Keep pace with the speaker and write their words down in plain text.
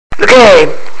Okay,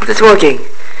 it's working.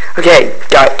 Okay,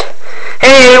 got it.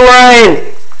 Hey everyone!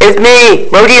 It's me,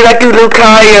 Modi Lucky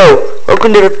Lucario.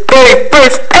 Welcome to the very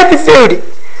first episode!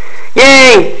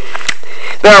 Yay!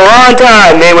 It's been a long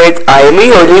time. Anyways, I am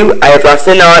Mihodu. I have lost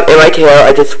a knot in my tail.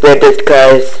 I just flipped it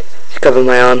because it's covering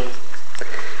my arm.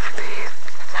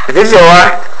 This is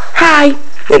Zora. Hi!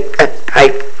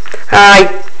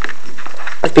 Hi!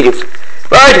 Let's be this.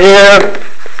 Right here!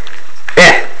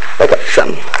 Yeah, I got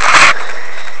some.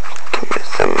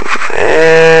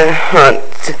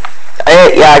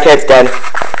 Yeah, okay, it's done.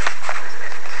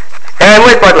 And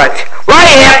where's my lunch? Right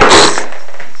here!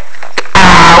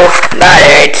 Ow! That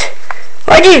hurt.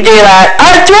 Why'd you do that?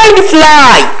 I was trying to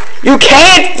fly! You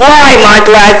can't fly, my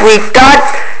lad. We've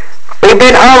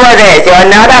been over this. You're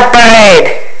not a bird.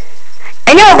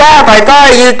 I know that, but I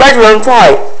thought you touched one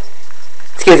fly.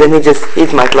 Excuse me,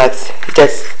 he's my legs.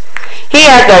 He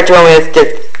has that to him, it's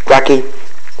just wacky.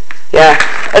 Yeah.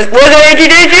 We're gonna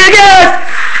introduce you guys!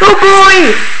 Oh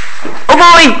boy! Oh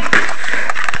boy!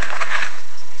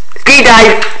 Ski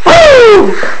dive!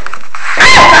 Woo!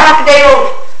 Ah! Off the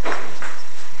table!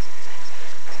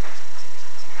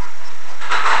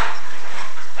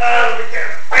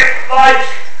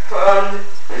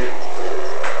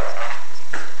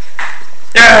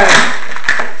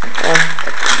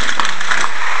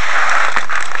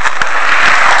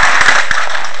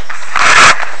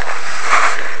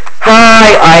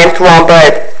 Hi, I am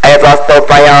Swampert. I have lost both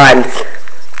my arms.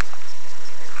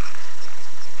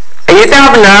 I used to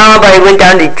have an arm, but I went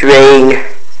down the drain.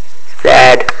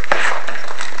 Sad.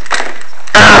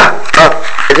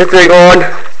 Is this thing on?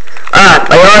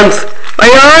 My arms! My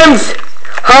arms!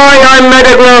 Hi, I'm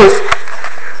Metagross.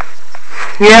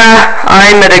 Yeah,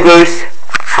 I'm Metagross.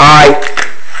 Hi.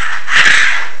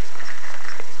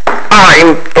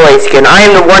 I'm Blaziken. I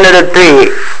am the one of the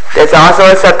three. There's also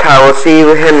a subtitle. We'll see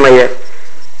him later.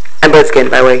 I'm Blaziken,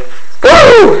 by the way.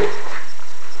 Woo!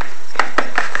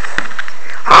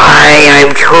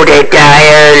 I'm totally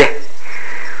tired.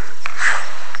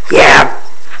 Yeah.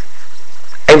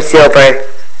 I'm Silver.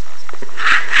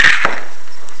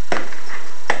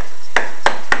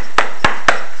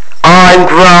 I'm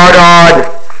Groudon.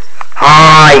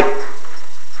 Hi.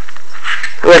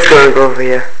 Let's go over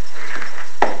here.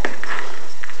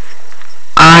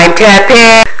 I'm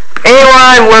Tappy.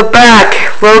 Everyone, we're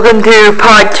back. Welcome to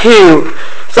part 2.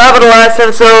 So after the last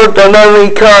episode, the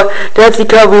memory card, that's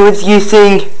because we was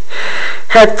using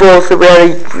headphones, so we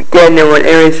had to get a new one.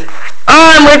 Anyways,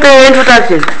 on with the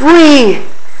introduction. Whee!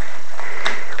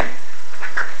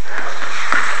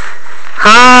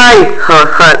 Hi,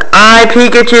 I'm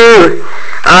Pikachu.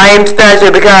 I am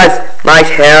special because my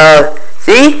tail,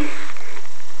 see?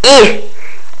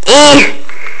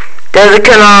 Doesn't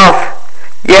come off.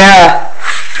 Yeah,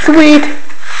 sweet.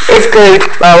 It's good,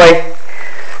 by the way.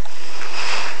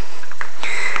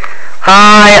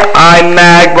 Hi, I'm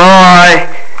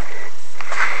Magmar.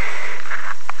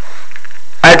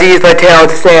 I have to use my tail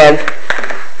to stand.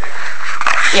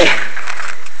 Yeah.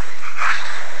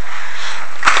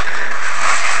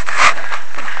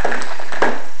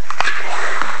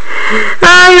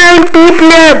 Hi, I'm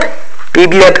Beeblip.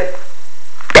 Beeblip.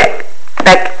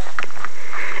 Back.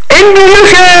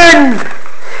 Evolution!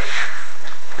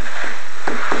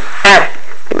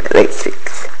 Like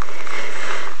 6.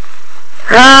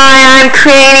 Hi, I'm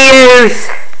Cranius.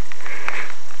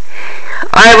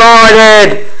 I'm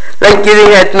honored. Like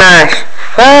giving head smash.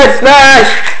 Head smash!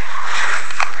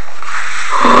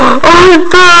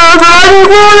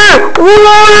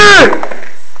 Water!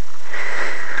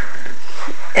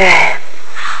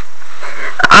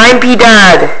 I'm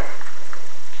P-Dad.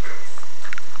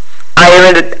 I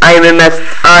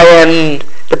am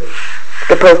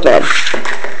the postman.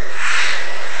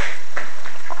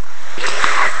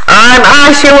 I'm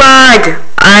Oshawott.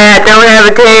 I don't have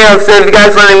a tail, so if you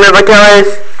guys want to know what my tail is,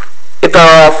 it fell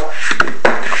off.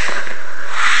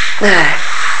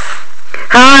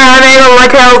 Hi, I'm able my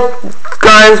tail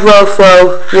gone as well,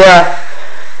 so yeah.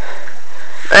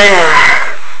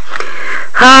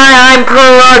 Hi, I'm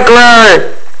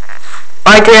Purugler.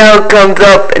 My tail comes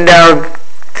up and down,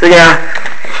 so yeah.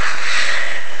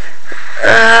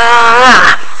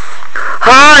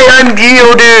 Hi, I'm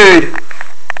Geodude.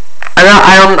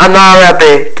 I'm not a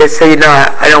rapper, just so you know.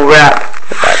 I don't rap.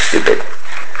 That's stupid.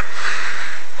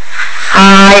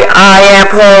 Hi, I am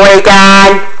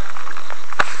Porygon.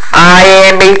 I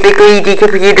am basically the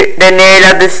nerd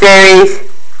of the series.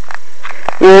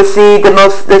 You'll see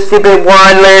the stupid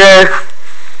one later,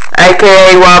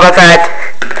 aka Wobbuffet.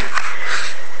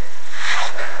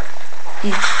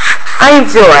 I am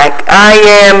Zorak. I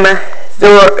am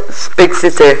Zorak's big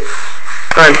sister.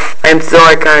 I'm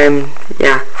Zorak.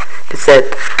 Yeah. That's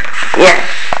it. Yeah.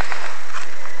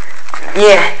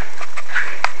 Yeah.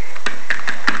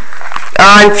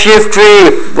 On shift 3,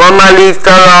 when my leaf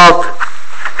fell off.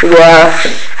 Yeah.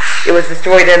 It was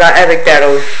destroyed in our epic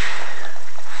battles.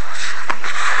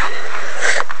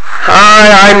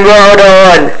 Hi, I'm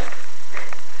Rodon.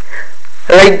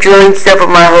 I like drilling stuff with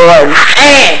my horn.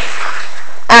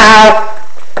 Ow.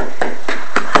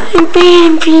 I'm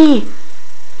Benji.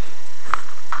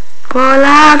 Full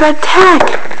out attack.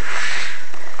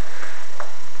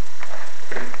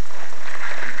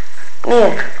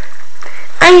 Yeah.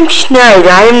 I'm Snide.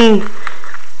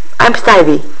 I'm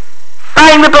Snivy.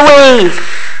 I'm Rip away.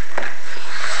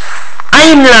 I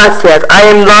am lost, yes. I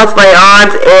am lost my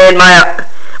arms and my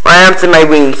arms and my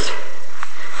wings.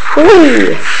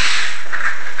 Whee.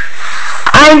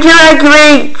 I'm Giraffe,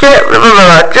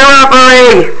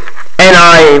 and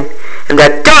I am the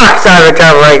dark side of the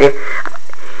Giraffe.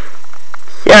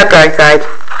 Yeah, dark side.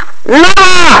 No!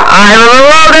 I am the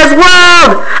world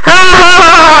world!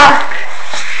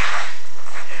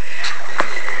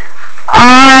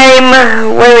 I'm...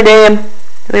 Wait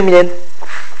a minute.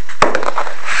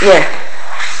 Yeah.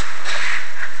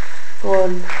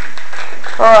 One.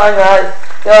 Oh my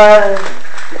god.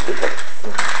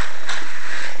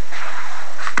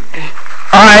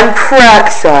 I'm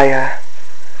Praxire.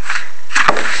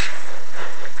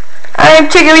 I'm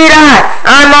Chikorita.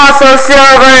 I'm also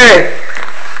Silver.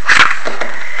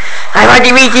 I want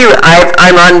to meet you.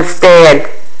 I'm on the stand.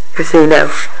 Just so you know.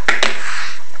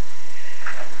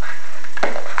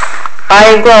 I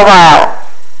am Grovyle.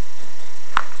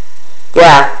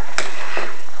 Yeah.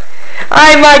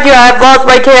 I'm Micah. I've lost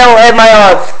my tail and my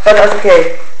arms. But that's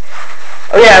okay.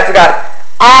 Oh yeah, I forgot.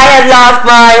 I have lost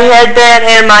my headband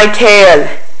and my tail.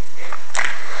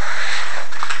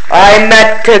 I'm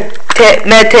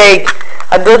Metake.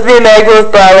 I'm supposed to be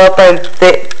Megos, but I lost my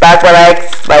back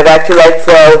legs, my back two legs,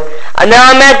 so and now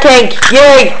I'm Metake.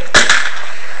 Yay!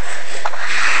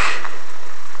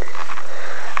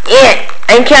 Yeah,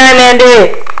 I'm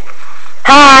Charmander.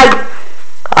 Hi.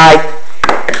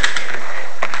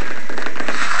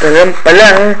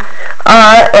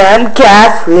 I am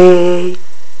Ghastly.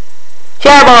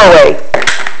 Away.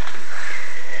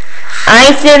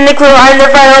 I'm Cynical. I'm the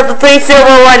final of the 3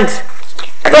 silver ones.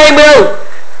 Rainbow.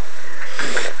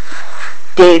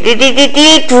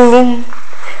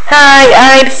 Hi,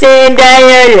 I'm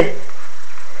Sandile.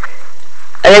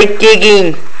 I like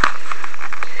digging.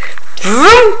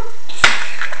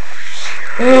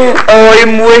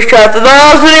 I'm wish after the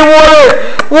house in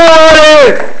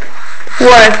water.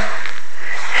 What?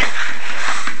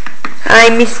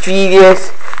 I'm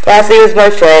mischievous. Cassie is my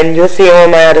friend. You'll see all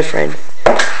my other friends.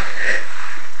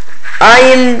 I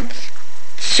am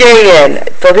Cheyenne.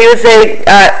 So people say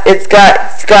it's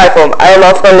got Skyform. I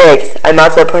lost my legs. I'm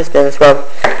also a person as well.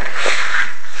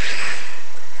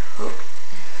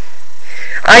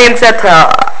 I am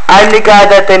Septile. I'm the guy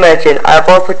that they mentioned. I have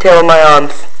lost my tail on my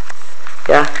arms.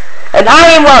 Yeah. And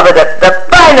I am Lava, the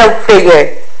final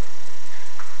figure.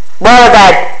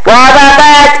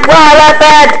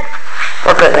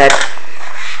 Wobbuffet.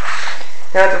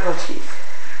 Now the punchies.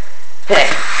 Hey.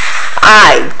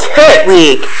 I'm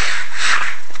Turtwig.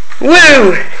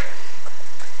 Woo!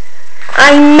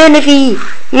 I'm Menifee.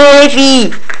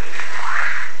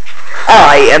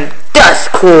 I am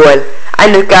Duskull.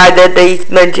 I'm the guy that they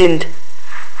mentioned.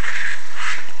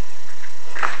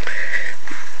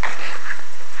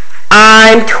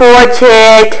 I'm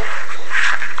Torchic.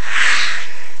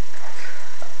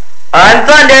 I'm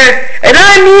Thunder. And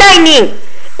I'm Lightning.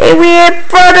 And we're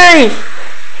brothers.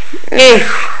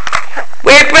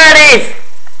 We're brothers.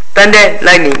 Thunder,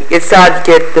 lightning. It's hard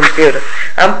to get the computer.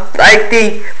 I'm like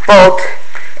the Bolt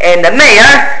and the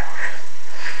Mayor.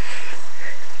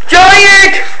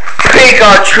 Giant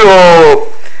Pikachu.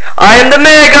 I am the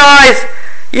Mayor, guys.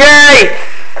 Yay.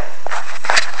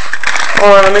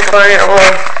 Hold on, let me find it.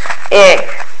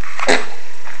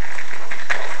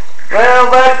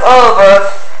 Well, that's all of us.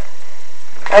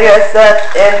 I guess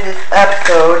that ends this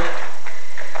episode.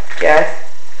 Yes.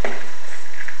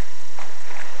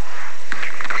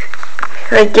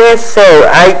 I guess so.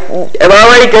 I'm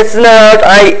already guessing out.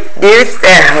 I do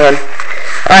stand.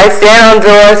 I stand on the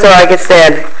door so I can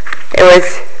stand.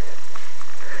 Anyways,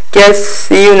 guess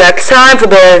see you next time for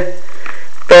the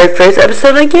very first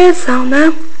episode. I guess I don't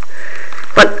know.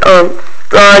 But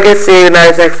I guess see you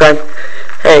guys next time.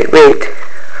 Hey, wait.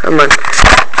 Come on.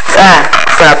 Stop.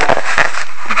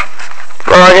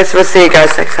 Well, I guess we'll see you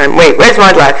guys next time. Wait, where's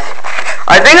my life?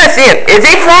 I think I see him. Is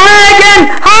he flying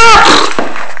again? Ah!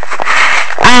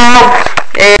 Ow.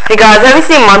 Hey guys, have you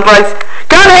seen Monbugs?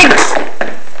 Gun Hanks!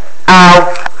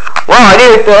 Ow. Wow, I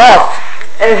didn't feel up.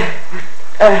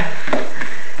 Hey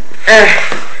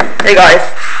guys.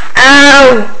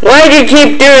 Ow! Why do you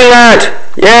keep doing that?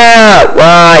 Yeah,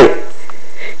 why?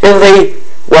 Seriously,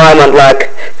 why,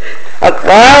 Muntluck?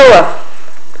 Wow!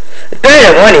 It's better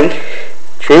than winning.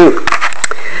 True.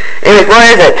 Anyways, what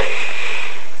is it?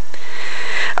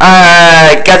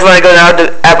 Guys wanna go down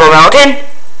to Apple Mountain?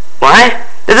 What?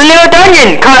 There's a new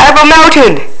dungeon called Apple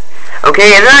Mountain!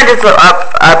 Okay, it's not just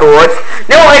Apple Woods.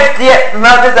 No, it's the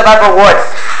mountains of Apple Woods.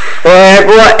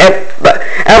 Apple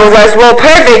guys, well,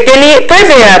 perfect, didn't he?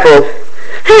 Perfect apple.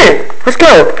 Let's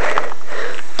go.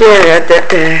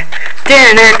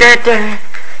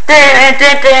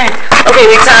 Okay,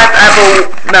 we got Apple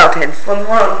Mountains. One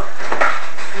more.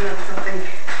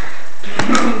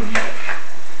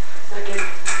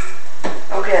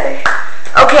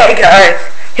 Okay, guys.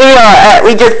 Here we are.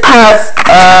 We just passed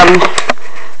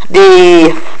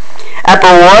the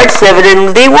Apple Woods.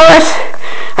 Evidently was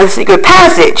a secret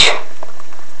passage.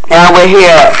 Now we're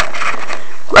here.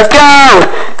 Let's go!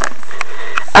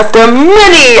 After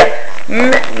many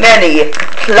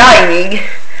climbing.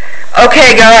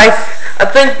 Okay, guys. I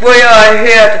think we are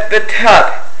here at the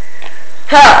top.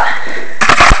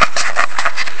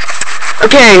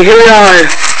 Okay, here we are.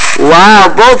 Wow,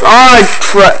 both are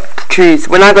trees.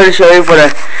 We're not going to show you for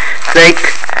the sake.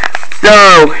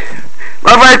 So,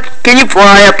 Robert, can you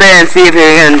fly up there and see if you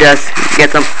can just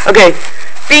get some? Okay.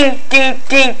 Ding, ding,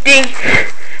 ding, ding.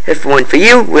 There's one for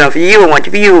you, one for you, one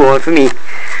for you, one for me.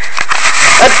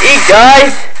 Let's eat,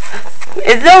 guys.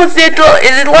 Is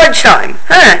it lunchtime?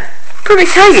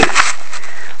 Perfect timing.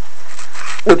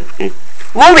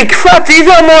 Holy crap, these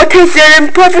are more tasty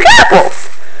than perfect apples.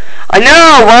 I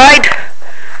know, right?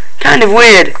 Kind of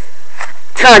weird.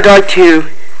 It's kind of dark too.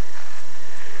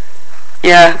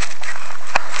 Yeah.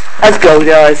 Let's go,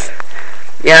 guys.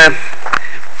 Yeah.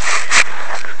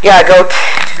 Yeah, go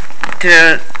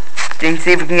to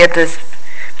see if we can get this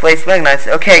place recognized.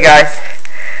 Okay, guys.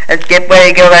 Let's get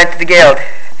ready to go back to the guild.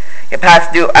 Get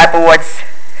past the Apple Woods.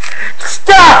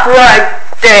 Stop right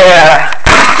there!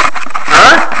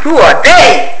 Huh? Who are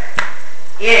they?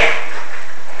 Yeah.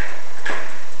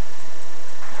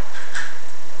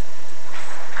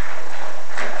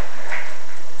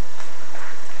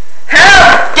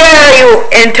 How dare you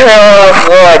enter our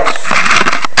woods?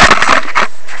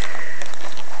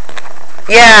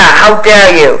 Yeah, how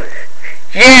dare you?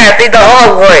 Yeah, these are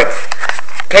all woods.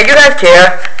 Can you guys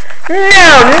hear?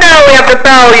 No, we have to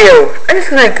bow you. I'm just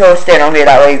gonna go stand on here,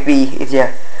 that way it'd be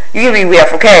easier. You can be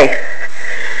rough, okay?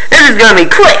 This is gonna be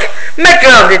quick.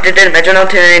 Metronome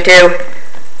 10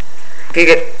 Okay,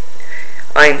 good.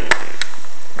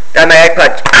 That my egg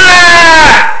punch.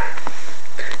 Ah!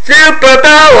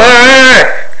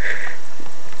 Superpower!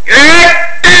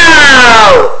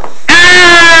 Ow!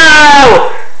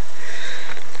 Ow!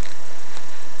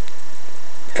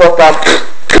 Fuck up.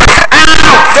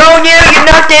 Ow! Don't you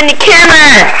knocked in the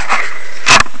camera!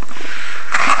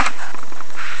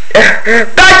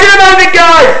 Back to the moment,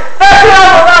 guys! Back to the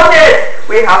moment!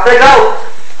 We have to go.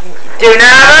 Do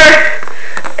never,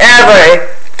 ever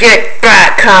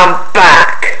come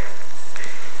back.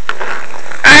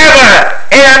 Ever,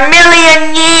 in a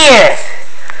million years,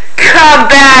 come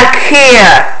back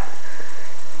here.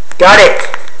 Got it.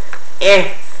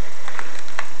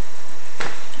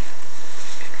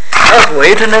 Oh,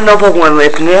 wait, and another one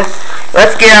left here.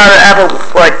 Let's get out of Apple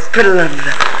Woods. Put it under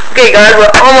there. Okay, guys,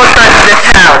 we're almost done to this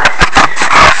town.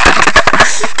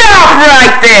 Stop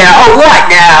right there! Oh, what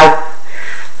now?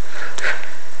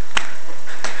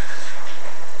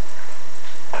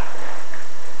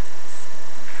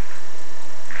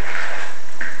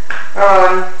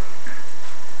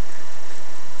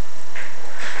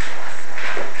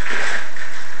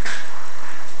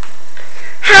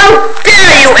 How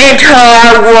dare you enter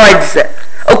our woods?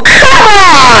 Oh, come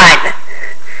on!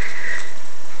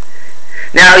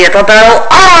 Now you have to battle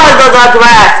all the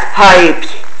glass pipes.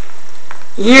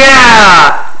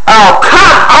 Yeah! Oh,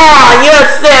 come on! You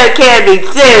can't be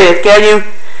serious, can you?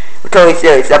 We're totally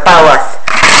serious about us.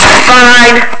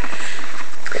 Fine.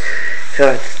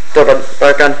 So,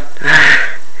 we're done.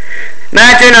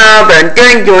 Metronome,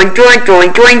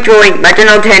 join.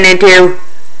 Metronome 10 into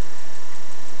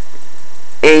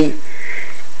a,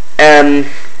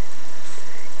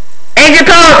 engine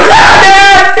power! Oh,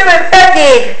 no! Too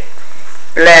infected!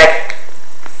 Black.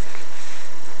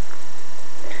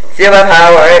 Silver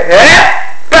power.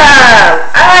 Bam!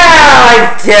 Oh, I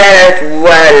did it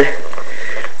well.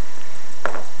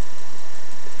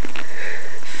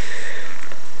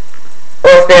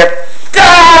 What's there?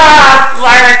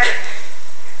 Black!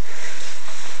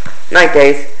 Night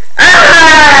days.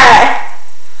 Ah!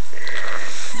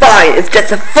 Fine, it's just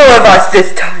the four of us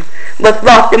this time. Let's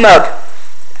lock them up.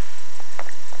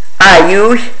 I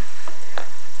use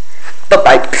the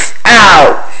pipes.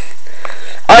 Ow!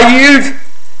 I use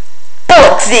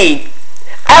bullet seed.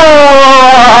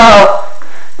 Ow!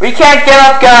 We can't get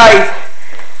up, guys.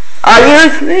 I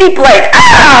use leaf blade.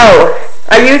 Ow!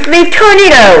 I use leaf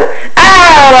tornado.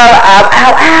 Ow! Ow!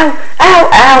 Ow! Ow! Ow!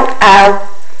 Ow! Ow!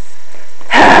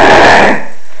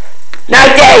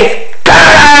 Night days.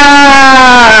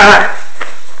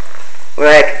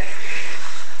 Right.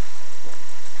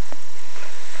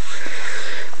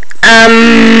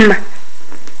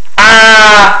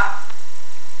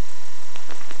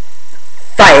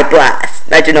 Fire blast.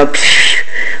 I don't know.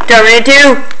 Turn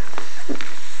into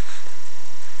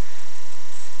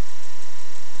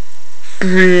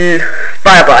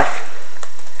fire blast.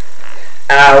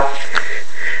 Ow.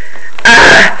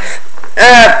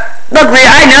 Look,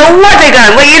 I know water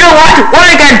gun. Wait, you know what?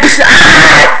 Water gun.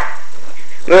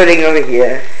 Moving over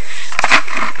here.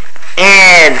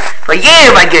 And for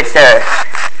you, my good sir.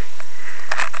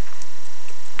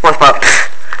 What's up?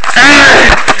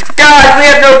 God, we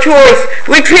have no choice.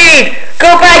 Retreat.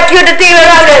 Go back to the demon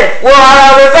island.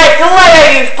 Well, revenge to later,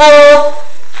 you fool.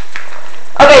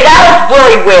 Okay, that was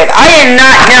really weird. I did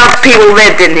not know people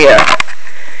lived in here.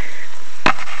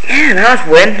 Yeah, that was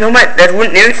weird. No, that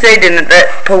wouldn't even say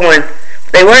that Pokemon.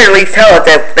 They would at least tell us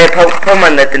that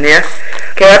Pokemon lived in here.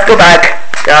 Okay, let's go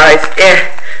back, guys. Okay,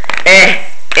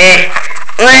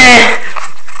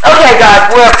 guys,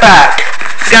 we're back.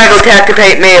 Gotta go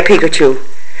activate Mayor Pikachu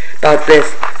about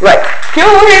this. Right, to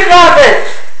his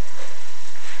office.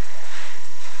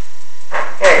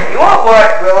 Hey, you want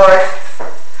what, Willis?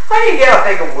 How do you get a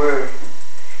bigger word?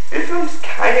 This room's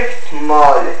kind of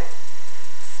small.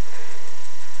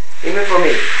 Even for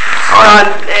me. Hold on.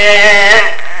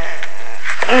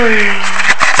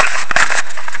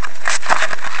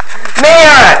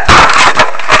 Mayor!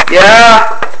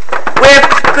 Yeah?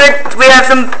 We have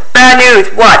some bad news.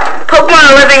 What? Pokemon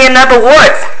are living in Apple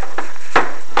Woods.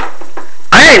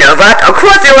 I didn't know that. Of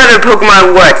course they live in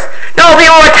Pokemon Woods. No,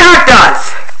 people attacked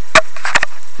us.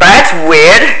 That's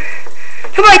weird.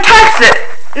 Nobody attacked it.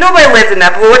 Nobody lives in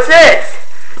Apple Woods.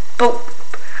 But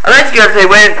unless you guys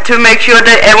went to make sure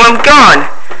that everyone's gone.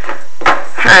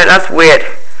 Alright, that's weird.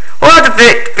 We'll have to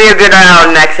figure it out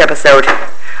on the next episode.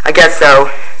 I guess so.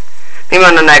 Maybe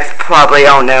on the next, probably,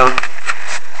 I don't know.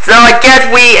 So I guess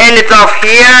we end it off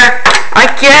here. I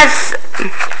guess.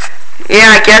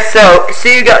 Yeah, I guess so.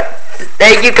 See you guys.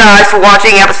 Thank you guys for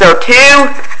watching episode 2.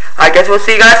 I guess we'll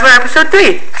see you guys for episode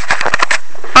 3.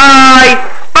 Bye.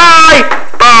 Bye.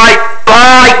 Bye.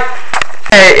 Bye.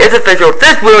 Hey, it's official.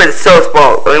 This room is so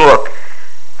small. I mean, look.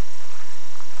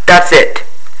 That's it.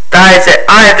 That is it.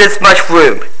 I have this much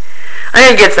room. I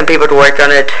need to get some people to work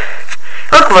on it.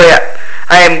 Hopefully,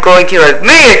 I am going to a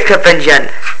mayor's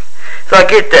convention. So I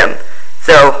get them.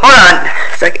 So, hold on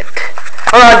a second.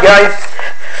 Hold on, guys.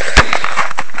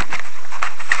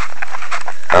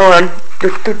 Hold on.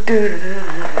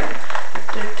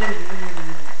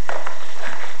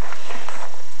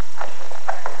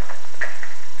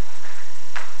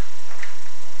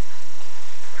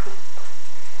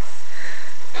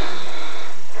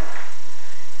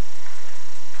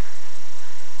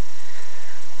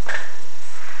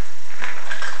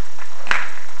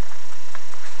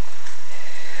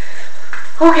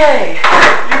 Okay,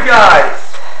 you guys.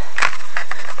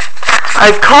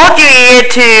 I've called you here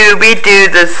to redo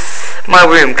my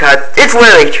room cause it's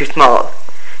literally too small.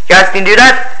 You guys can do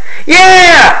that?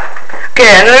 Yeah! Okay,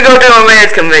 I'm gonna go to a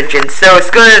mayor's convention, so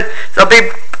I'll be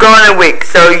gone a week,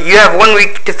 so you have 1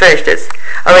 week to finish this.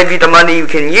 I'll give you the money you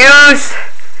can use,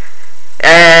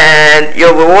 and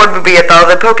your reward will be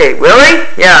 1,000 Poke. Really?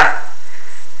 Yeah.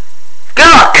 Good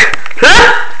luck!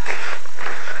 Huh?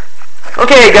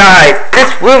 Okay, guys,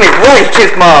 this room is really too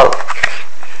small.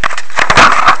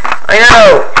 I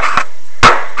know.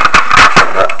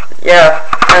 Yeah,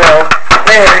 I know.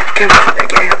 There, come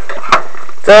again.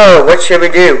 So, what should we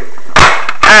do?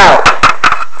 Ow.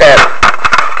 There.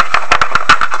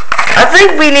 I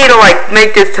think we need to, like,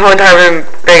 make this whole entire room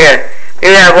bigger.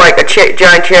 Maybe have, like, a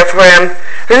giant chair for him.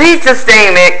 Because he's just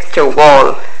staying next to a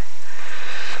wall.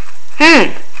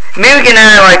 Maybe we can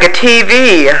add like a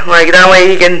TV, like that way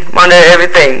he can monitor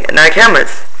everything and our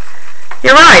cameras.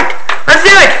 You're right. Let's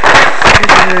do it.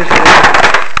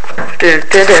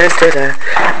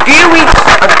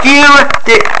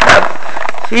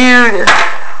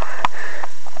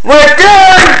 We're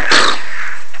done.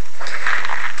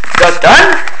 That's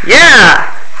done?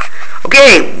 Yeah.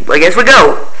 Okay, I guess we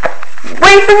go.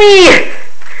 Wait for me.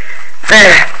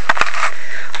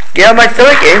 Get on my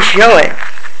stomach and show it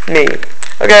me.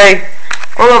 Okay,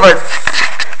 all of us.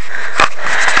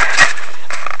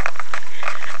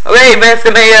 Okay,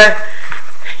 Mr. Mayor,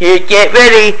 you get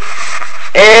ready,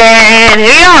 and here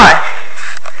you are.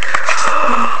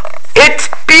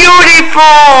 It's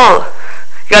beautiful.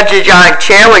 Got your giant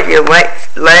chair with your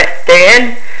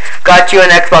stand. Got you an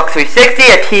Xbox 360,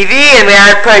 a TV, and we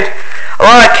had put a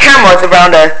lot of cameras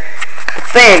around the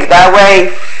thing. That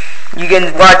way, you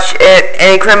can watch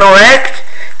any criminal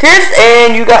actors,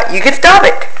 and you can stop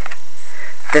it.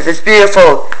 This is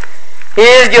beautiful.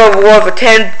 Here's your reward for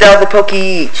 10,000 Poke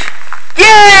each.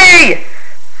 Yay!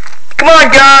 Come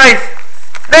on, guys.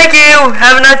 Thank you.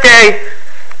 Have a nice day.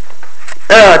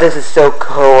 Oh, this is so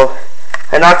cool.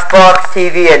 An Xbox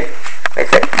TV and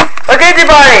okay,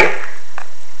 everybody.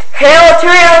 Halo 2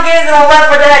 games and a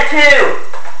Left 4 Dead 2.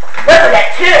 Left 4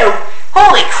 Dead 2?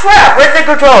 Holy crap! Where's the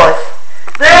controllers?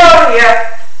 They're over here.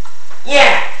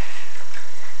 Yeah.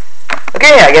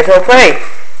 Okay, I guess I'll play.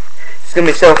 It's gonna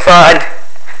be so fun.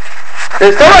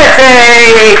 There's so much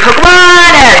say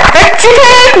Pokemon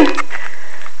Adventure!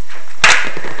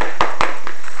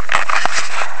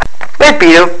 Wait,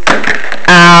 Peter.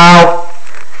 Ow.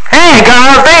 Hey,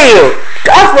 Carl, thank you.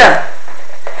 Awesome.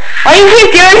 Why do you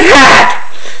keep doing that?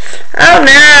 Oh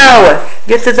no.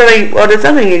 Guess there's something. Well, there's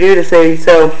something you do to say.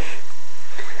 So,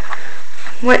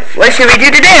 what should we do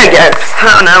today? I guess. I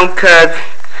don't know, cause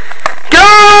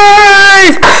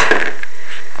guys.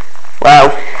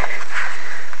 Wow.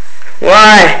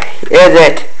 Why is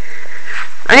it?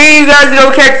 I need you guys to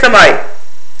go catch somebody.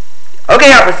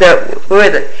 Okay, officer. Who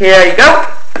is it? Here you go.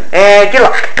 And good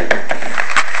luck.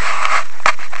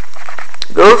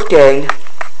 Ghost Gang.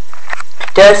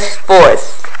 Dusk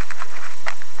Forest.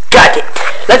 Got it.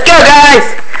 Let's go,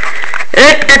 guys.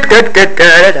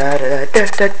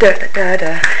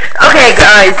 Okay,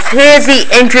 guys. Here's the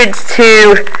entrance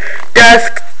to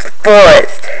Dusk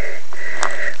Forest.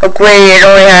 Okay, it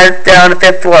only has down the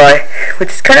 5th floor,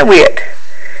 which is kind of weird.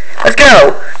 Let's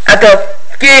go. At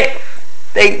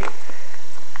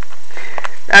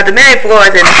the main floor,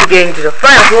 and then getting to the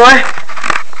final floor.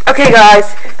 Okay,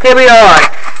 guys, here we are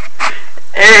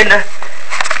in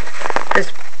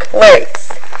this place.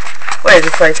 What is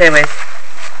this place, anyways?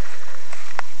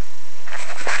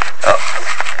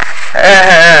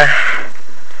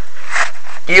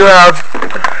 You have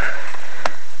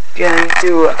going to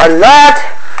do a lot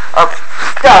of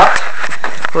stuff.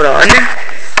 Hold on.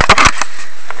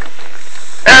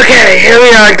 Okay, here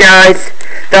we are, guys.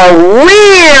 The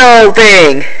real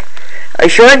thing. Are you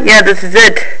sure? Yeah, this is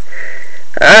it.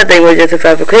 I think it was just a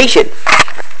fabrication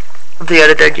of the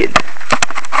other dungeon.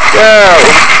 So,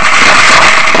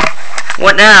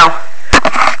 what now?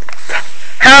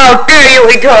 How dare you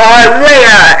wait till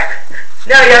later?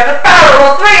 Now you have to battle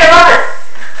all 3 of us.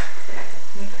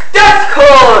 That's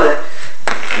cold,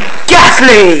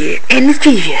 ghastly, and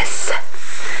mischievous.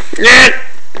 Yeah.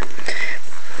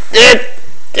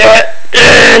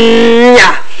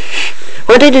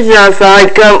 What is it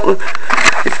outside? Go.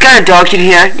 It's kind of dark in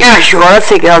here. Yeah, sure. Let's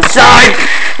take it outside.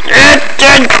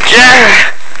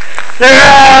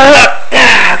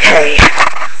 Okay.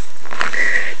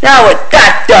 Now with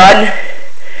that done,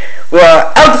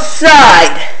 we're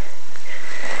outside.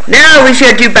 Now we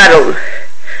should do battle.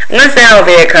 I'm gonna stay over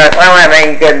here because I don't have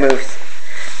any good moves.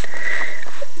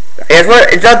 Guess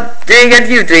what? It's up against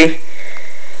you 3.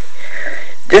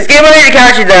 Just get ready to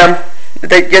capture them.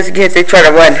 Just in case they try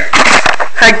to run.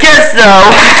 I guess so.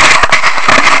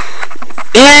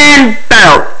 And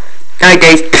battle. Alright,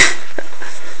 guys.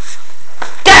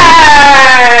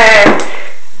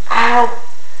 Ow.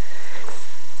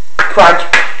 Crunch.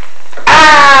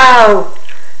 Ow.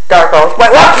 Dark balls.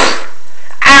 Wait, what?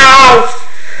 Ow.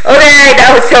 Okay,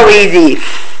 that was so easy.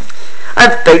 I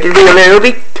expected it to be a little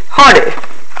bit harder.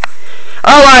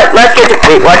 Alright, let's get to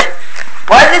wait, what?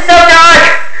 Why is it so dark?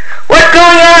 What's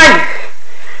going on?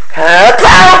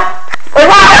 Cloud! Wait,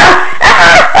 what?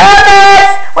 Oh, this!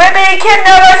 We're being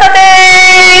kidnapped or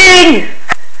something!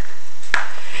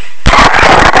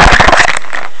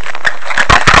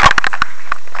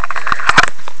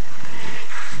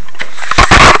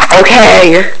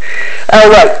 Okay.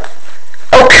 Alright.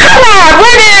 Oh, come on!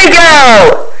 Where did it go?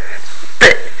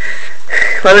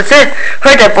 Well, it said,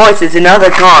 heard their voices and now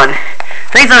they're gone.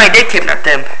 Things only did kidnap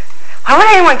them. Why would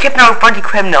anyone kidnap a bunch of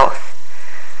criminals?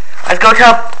 Let's go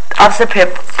tell Officer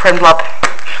Pimplop.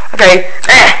 Okay,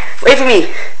 wait for me.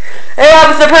 Hey,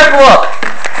 Officer Pimplop.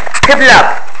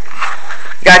 Pimplop.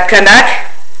 Got to come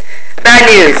back? Bad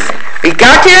news. We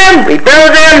got him, we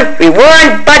built him, we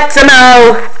won, but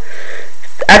somehow,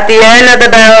 at the end of the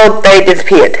battle, they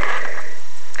disappeared.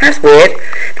 That's weird.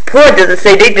 The report doesn't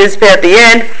say they disappeared at the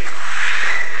end.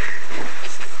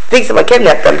 I think someone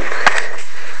kidnapped them.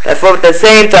 That's what the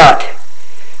same thought.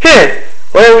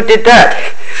 Who did that?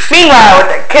 Meanwhile,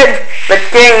 the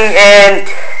king and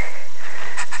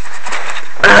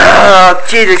oh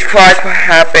Jesus Christ, what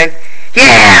happened?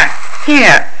 Yeah.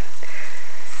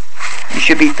 You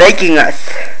should be thanking us.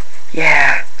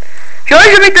 Yeah. Sure,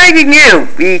 should be thanking you.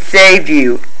 We saved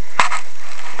you.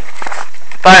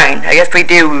 Fine, I guess we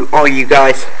do. Or you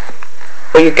guys.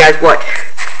 Or you guys what?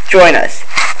 Join us.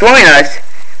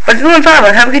 But it's only 5 of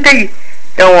us. Have a good day.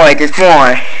 Don't worry, there's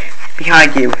more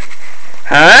behind you.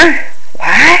 Huh?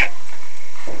 What?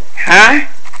 Huh?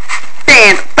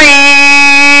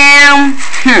 Bam!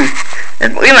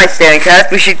 We might stand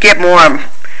cast. We should get more.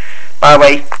 By the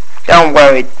way, don't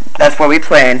worry. That's what we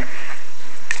plan.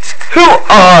 Who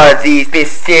are these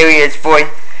mysterious voice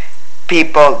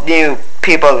people, new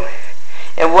people?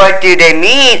 And what do they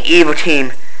mean, evil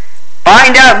team?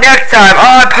 Find out next time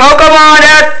on Pokemon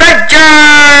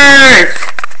Adventures!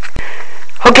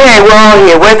 Okay, we're all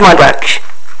here. Where's my brush?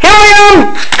 Here I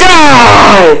am!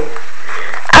 Die!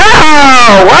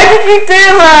 Ow! Why did you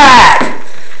do that?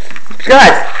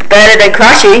 That's better than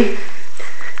Crushy.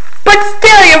 But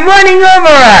still, you're running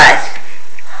over us!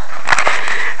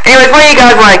 Anyways, what do you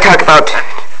guys want to talk about?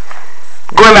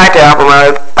 Going back to Apple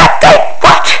Mode.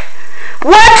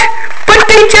 What? But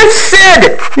they just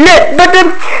said! But the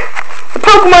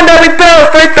Pokemon that we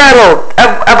battled first battle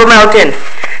of a mountain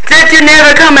said to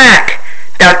never come back.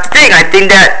 That's the thing. I think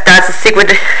that's a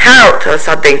secret house or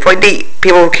something for the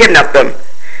people who kidnapped them.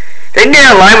 They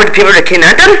didn't align with the people that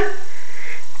kidnapped them?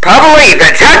 Probably.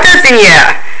 That's how this thing,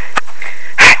 yeah.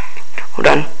 Hold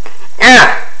on.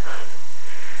 Yeah.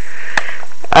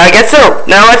 I guess so.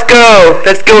 Now let's go.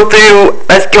 Let's go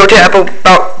to Apple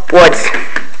Woods.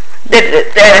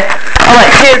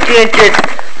 Alright, here's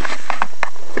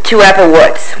to Apple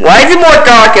Woods. Why is it more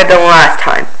darker than last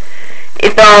time?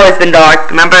 It's always been dark,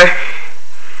 remember?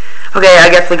 Okay, I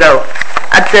guess we go.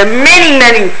 After many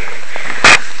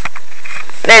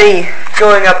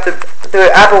going up to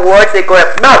Apple Woods, they go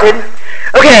up the mountain.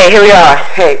 Okay, here we are.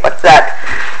 Hey, what's that?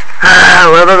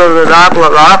 Blah blah blah blah blah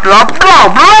blah blah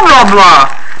blah blah.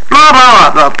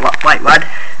 Wait, what?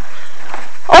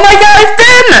 Oh my God, it's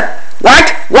them!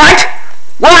 What?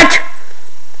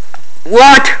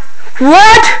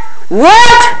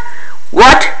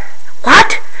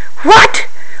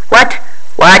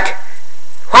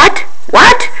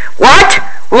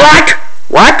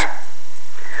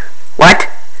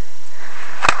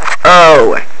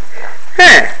 Oh.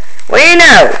 Huh. Well, you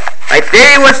know, my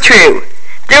theory was true.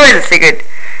 There is a secret.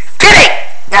 Kitty!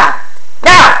 No!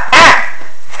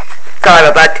 Sorry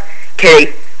about that,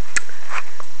 Kitty.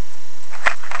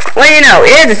 Well, you know,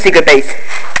 it is a secret base.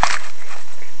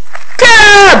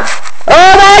 Tom!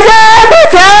 Oh my God,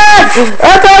 Tom!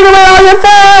 I'm talking about all your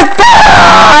fans!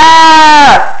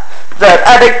 The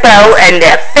epic fell and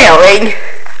they're failing.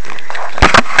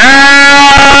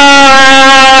 Ow!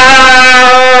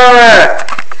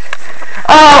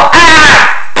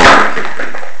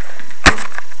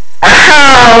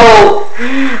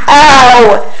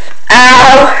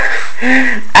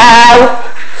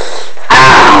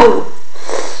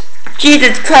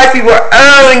 Jesus Christ, we were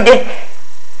owned!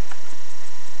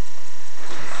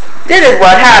 This is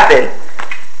what happened.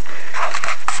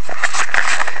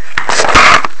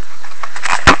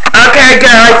 Okay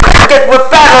guys, I guess we're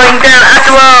battling them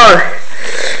after all.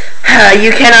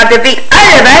 You cannot defeat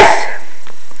either of us.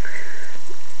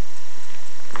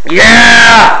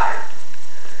 Yeah!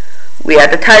 We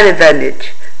have the time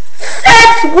advantage.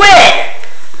 Since when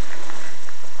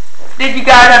did you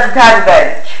guys have the time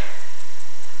advantage?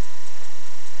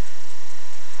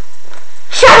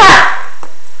 Shut up!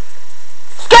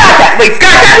 Scarlet! Wait,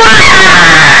 Scarlet!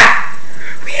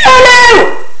 We don't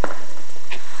know!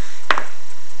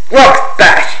 Rock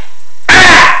splash!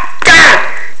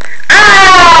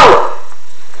 Ow!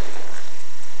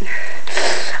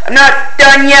 I'm not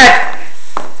done yet.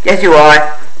 Yes, you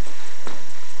are.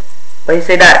 Why do you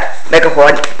say that?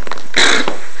 Megahorn.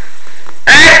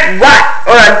 What?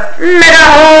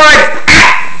 Megahorn!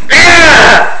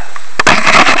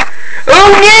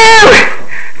 Oh no!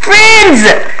 Friends!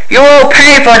 You will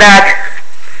pay for that.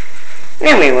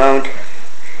 No, we won't.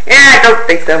 Yeah, I don't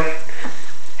think so.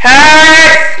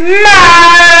 Head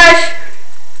smash!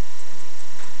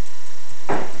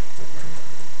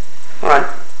 Hold on.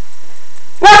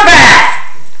 What's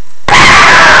that?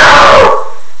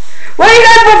 Ow! Why are you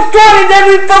guys more stronger than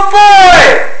we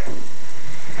before?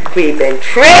 We've been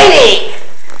training!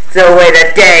 So when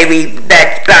the day we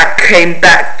guys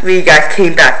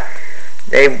came back,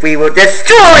 then we will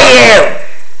destroy you!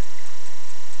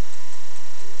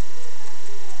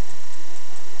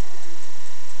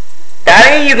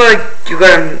 Daddy, you're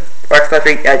gonna work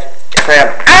something.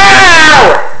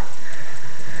 Ow!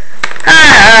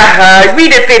 guys, we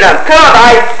defeat them. Come on,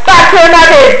 guys. Back to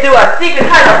another do a secret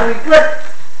hideout. We put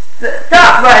the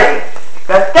stuff ready.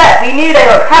 But that we knew they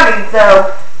were coming,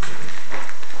 so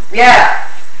yeah.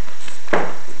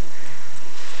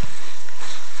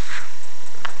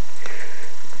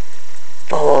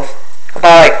 Fools.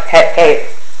 Alright, hey,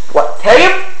 what? Tell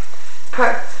you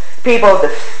people to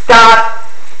stop.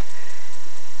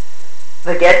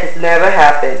 Forget this never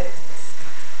happened.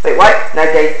 Wait, what?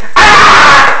 Night days.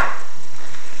 Ah!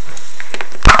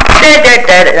 That's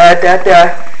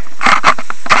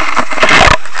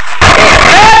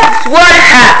what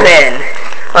happened.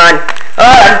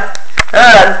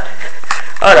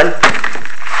 Hold on.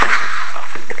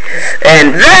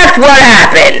 And that's what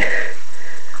happened.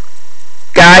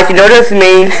 Guys, you know what this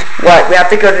means? What? We have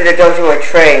to go to the dojo or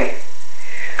train.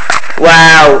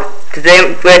 Wow.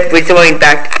 Today we're going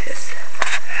back to this.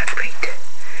 Great.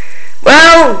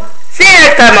 Well, see you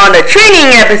next time on the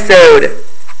training episode.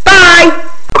 Bye.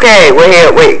 Okay, we're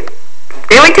here. Wait.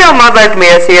 Can we tell my Black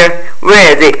Mirror's here?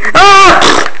 Where is he? Oh!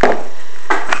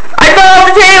 I fell off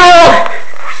the table!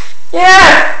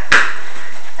 Yeah!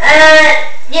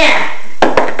 Yeah.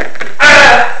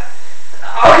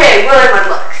 Okay, where are my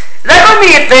blocks? Is that gonna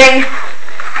be a thing?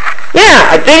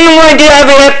 Yeah, I think I'm going to do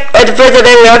every at the first of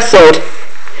every episode.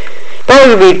 That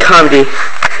would be comedy.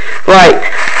 Right,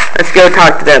 let's go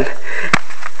talk to them.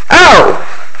 Oh!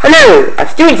 Hello! Our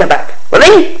students are back.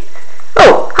 Really?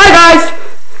 Oh, hi guys!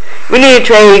 We need a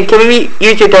train. Can we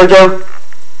use your dojo?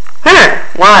 Huh,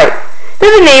 why?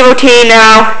 There's a naval team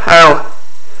now. Oh,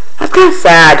 that's kind of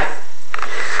sad.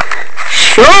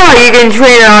 Sure, you can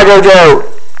train in our dojo.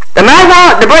 The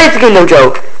Blaze Skin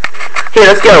dojo. Here,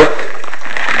 let's go.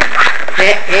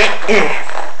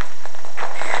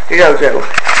 Dojo.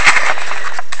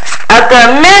 After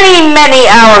many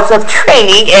hours of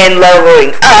training and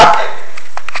leveling up,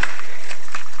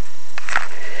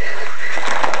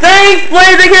 thanks,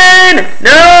 Blaziken!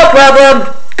 No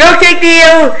problem. Go take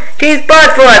the team's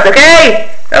spot for us, okay?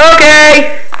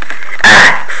 Okay.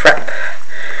 Ah, crap.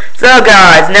 So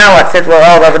guys, now what? Since we're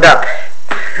all leveled up.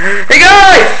 Hey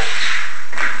guys!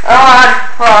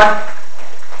 Hold on.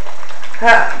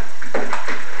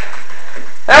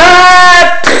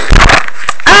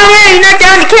 Oh hey, you knocked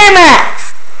down the camera!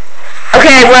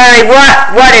 Okay,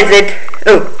 well, what is it?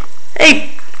 Oh,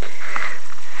 hey.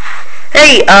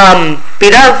 Hey,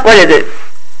 Peter, what is it?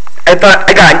 I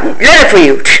got a letter for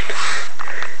you.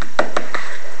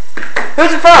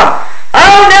 Who's it from?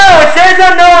 Oh no, it says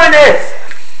unknown on this.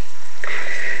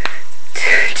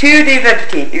 To the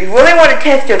 15. You really want to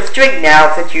test your strength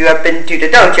now since you have been to the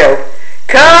dojo.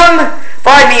 Come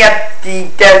find me at the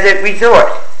desert resort.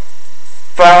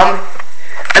 From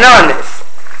Anonymous.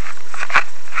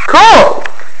 Cool.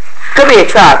 Could be a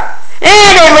trap.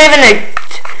 And they live in a...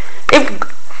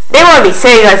 They won't be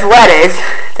sending us letters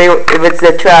if it's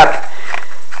a trap.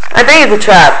 I think it's a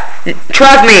trap.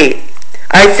 Trust me.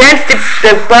 I sense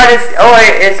the blood is... Oh,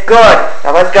 it's good.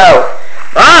 Now let's go.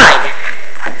 Fine.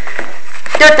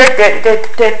 Okay,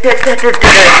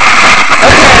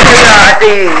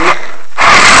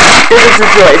 this is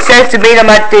good. It says to meet them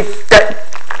at the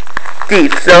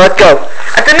deep, so let's go.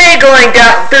 After me going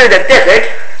down through the desert.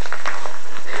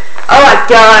 Alright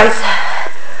guys.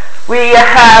 We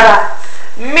have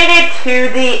made it to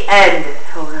the end.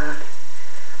 Hold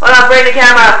on, bring the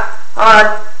camera. Hold on.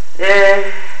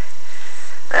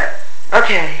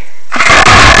 Okay.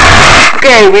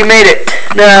 Okay, we made it.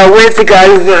 Now, where's the guy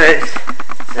who was?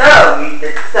 So, you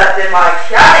accepted my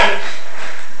challenge.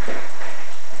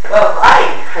 Well,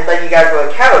 I thought you guys were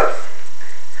cowards.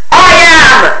 I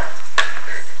am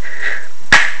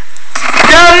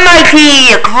the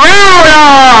mighty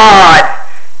Groudon!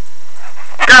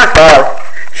 Oh,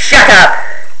 shut up.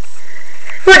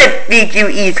 Who defeat you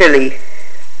easily?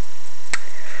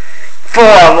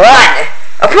 4-1.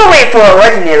 A probably 4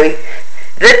 legendary.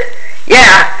 Is it?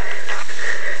 Yeah.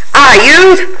 I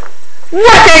use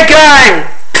water gun!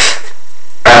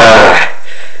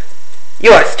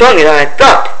 You are stronger than I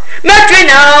thought.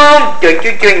 Metronome!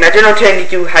 Doing metronome turn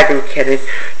into hydro cannon.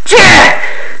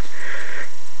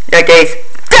 Nowadays.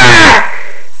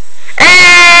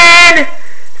 And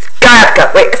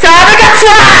Skype. Wait,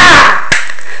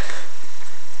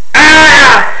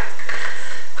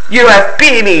 you have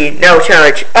beaten me, no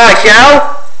challenge. I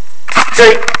shall.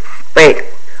 Wait.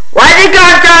 Why did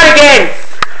God start again?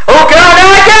 Oh God, no,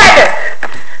 I can't!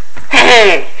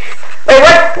 Hey. Wait,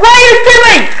 what are you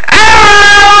doing?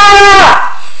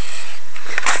 Ah!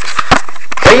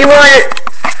 What do you want?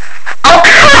 Oh,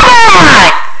 come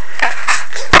on!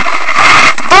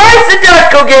 First the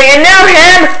Dusco Gang and now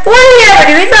him? What do you ever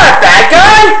do? He's not a bad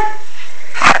guy!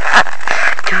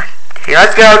 God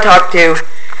let's go talk to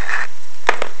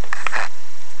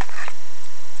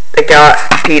the guy,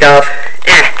 P-Dub.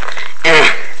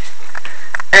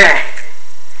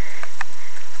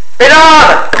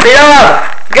 P-Dub!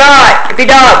 God!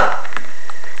 P-Dub!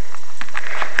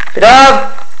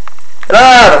 P-Dub!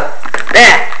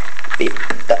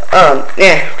 P-Dub!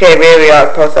 Yeah, okay, here we are,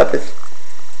 post office.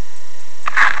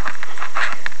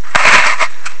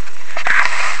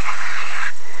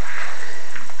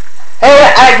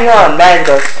 Hey, acting on,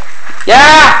 Managos.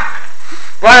 Yeah!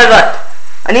 What is it?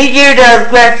 I need you to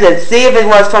press it, see if it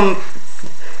was from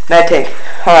Medtank.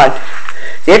 Hold on.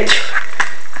 It.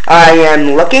 I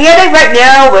am looking at it right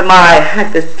now with my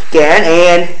scan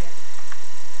and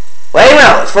wait a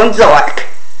minute, it's from Zork.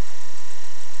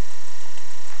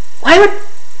 Why would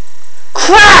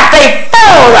crap, they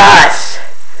followed us!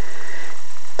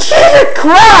 Jesus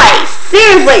Christ!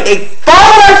 Seriously, they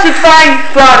followed us to find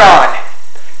Frodon.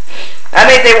 That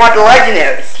means they want the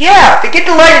legendaries. Yeah, to get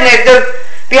the legendaries, they'll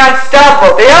be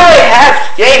unstoppable. They already have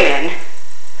Shaman.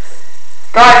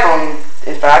 Skyphone,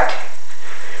 in fact.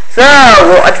 So,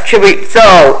 what should we,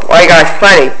 what are you guys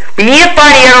planning? We need to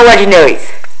find the other legendaries.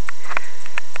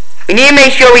 We need to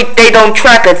make sure they don't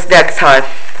track us next time.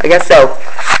 I guess so.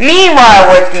 Meanwhile,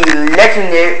 with the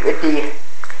legendary, with the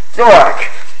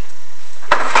Zork.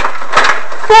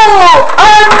 Oh,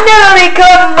 I'll never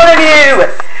become one of you!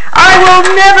 I will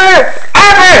never,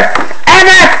 ever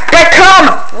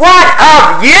become one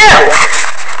of you!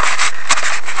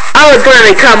 I was gonna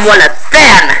become one of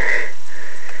them!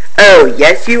 Oh,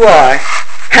 yes you are.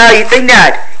 How you think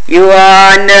that? You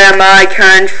are under my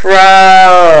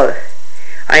control.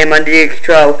 I am under your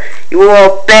control. You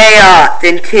will obey us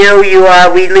until you are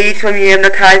released from your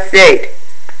hypnotized state.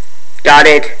 Got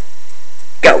it?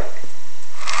 Go.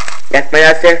 Yes, my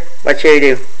master? What should I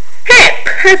do? Hey,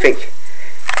 perfect.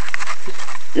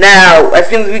 Now, as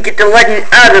soon as we get the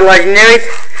other legendaries,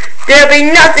 there'll be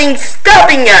nothing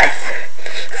stopping us.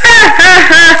 Ha ha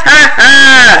ha ha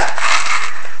ha!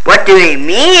 What do they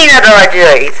mean, other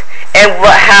legendaries? And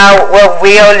what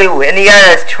we'll do and the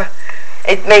others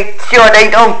and make sure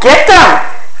they don't get them.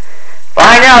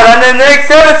 Find out on the next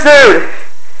episode.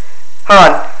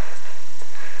 Hold on.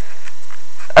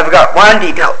 I forgot one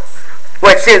detail.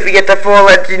 What since we get the 4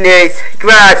 legendaries: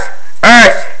 grass,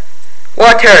 earth,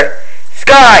 water,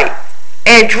 sky,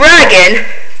 and dragon.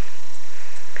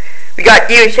 We got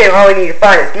you and Shane. All we need to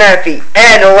find is Manaphy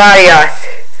and Latias.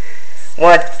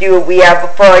 What do we have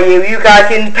before you? You guys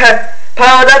can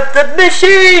power up the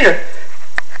machine!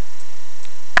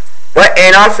 What,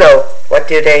 and also, what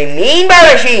do they mean by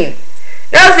machine?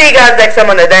 Now see you guys next time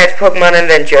on the Dance Pokemon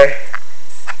Adventure.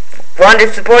 Want to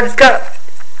support this cup?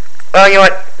 Well, you know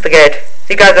what? Forget it.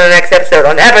 See you guys on the next episode.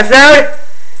 On episode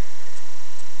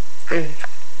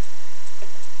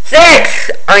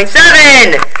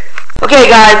 7! Okay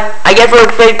guys, I guess we'll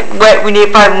say what we need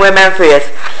to find where Manaphy is.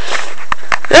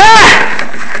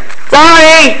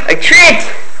 Sorry! I tripped!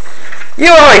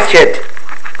 You always tripped.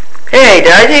 Hey,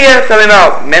 did I hear something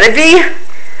about Manaphy?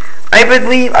 I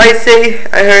believe I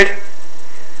heard.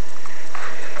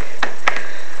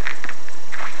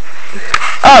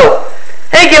 Oh!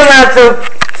 Hey, Gilmaster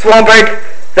Swampert.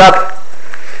 What's up?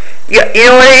 You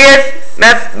know what it is?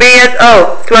 Manaphy.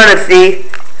 Oh, 200C.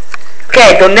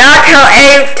 Okay, so now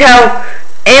tell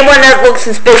anyone that looks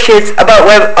suspicious about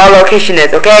where our location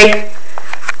is, okay?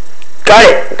 Got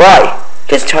it. Why?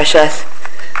 Just trust us.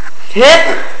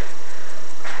 Hit.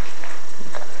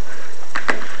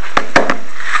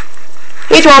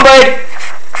 Hey, Swampert.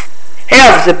 Hey,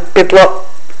 Officer Piplup.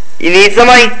 You need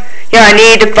somebody? Yeah, I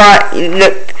need to find.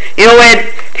 You know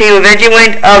when Team Avenger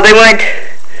went? Oh, they went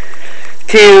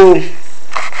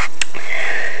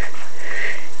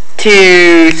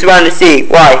to Surround the Sea.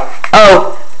 Why?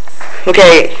 Oh,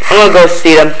 okay. I'm gonna go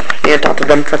see them. Need to talk to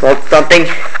them for something.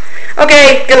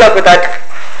 Okay, good luck with that.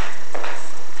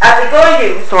 As we're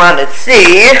going to Surround the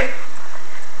Sea.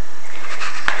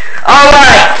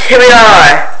 Alright, here we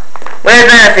are. Where's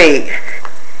Manaphy?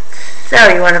 So,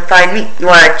 you want to find me? You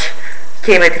want to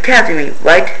came in to capture me,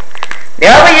 right?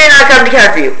 No, we did not come to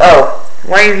capture you. Oh,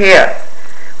 why are you here?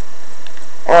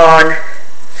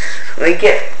 Let me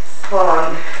get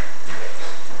on.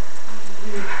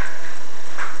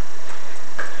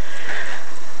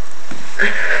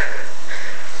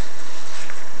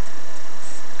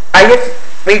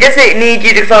 We just need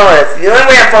you to follow us. The only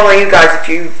way I'm following you guys is if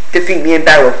you defeat me in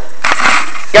battle.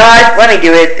 Guys, let me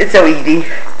do it. It's so easy.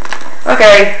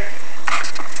 Okay.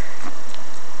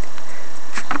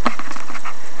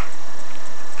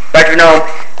 Metronome.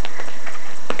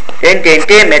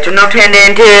 Din. Metronome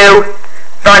 10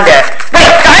 Thunder.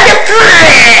 Wait, Thunder!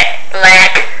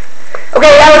 Black.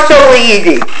 Okay, that was totally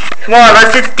easy. Come on,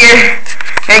 let's just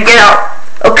get out.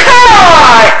 Oh, come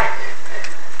on!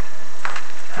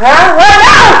 Huh? What?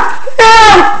 No! No!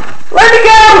 Let me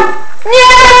go!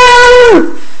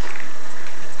 No!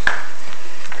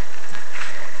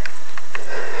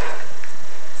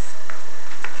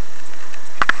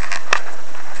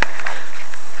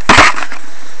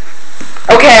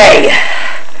 Okay.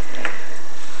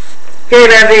 Hey,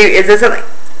 Matthew, is this something?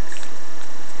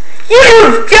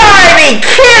 You've gotta be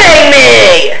kidding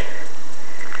me!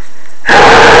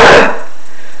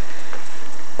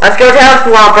 Let's go tell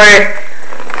Swamper.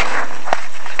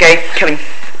 Okay, coming.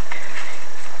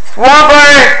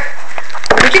 Swamper!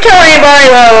 Did you tell anybody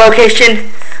about the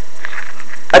location?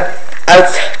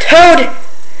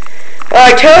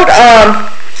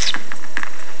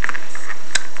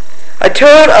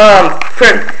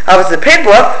 I was the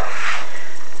Piplup.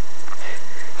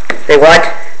 Say what?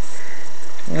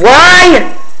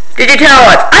 Why did you tell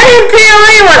us? I didn't tell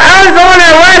anyone. I was on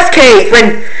our last case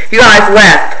when you guys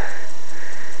left.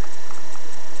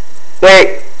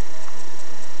 Wait.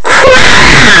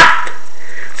 Crap!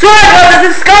 Sorry about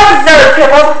this. This is Scotland's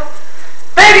Piplup.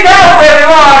 Maybe know where we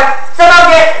are. So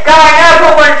I'll get going out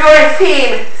over and join his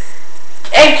team.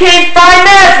 And can't find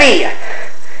Matthew.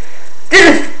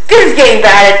 This is getting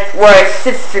bad. It's worse.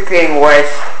 This is getting worse.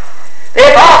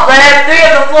 They've also have 3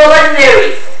 of the 4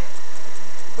 legendaries.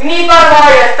 We need 5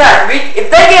 warriors first. If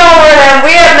they get over them,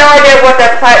 we have no idea what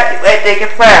they can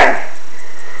plan.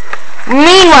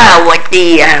 Meanwhile,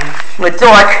 with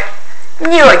Zork,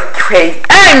 you're crazy.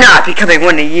 I'm not becoming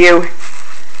one of you.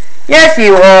 Yes,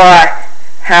 you are.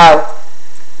 How?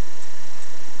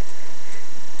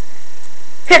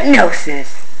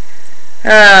 Hypnosis.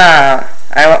 I'm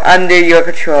under your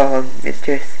control,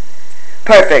 mistress.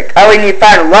 Perfect. All we need to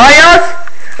find warriors,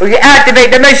 or you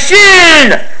activate the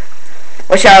machine.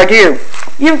 What shall I do?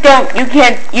 You don't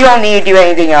need to do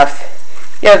anything else.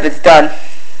 Yes, it's done.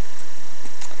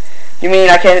 You mean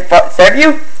I can't serve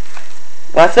you?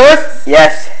 Want service?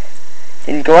 Yes.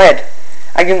 Then go ahead.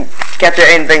 I can capture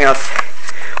anything else.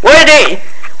 What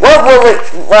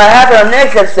happened on the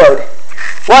next episode?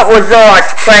 What was Zord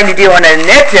trying to do on the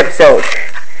next episode?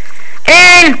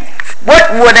 And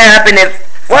what would happen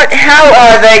how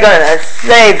are they gonna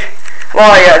save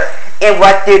warriors? And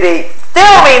what do they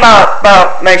tell me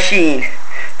about machine?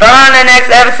 Find the next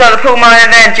episode of Pokemon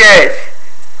Adventures.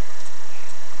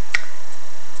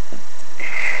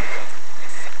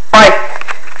 Like,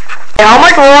 how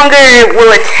much longer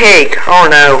will it take? Oh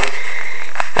no.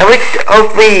 I wish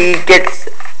hopefully he gets,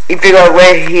 he figure out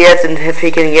where he is and if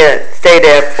he can stay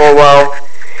there for a while.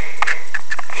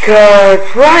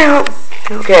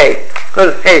 Okay.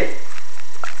 Hey.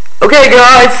 Okay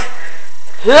guys.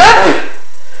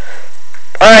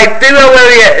 Alright, figure out where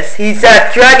he is. He's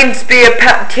at Dragon Spear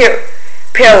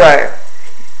Pillar.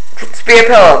 Spear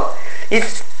Pillar. He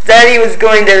said he was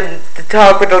going to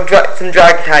talk with some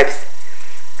dragon types.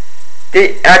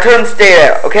 I told him to stay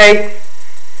there, okay?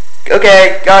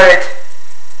 Okay, got it.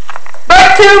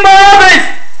 Back to my office!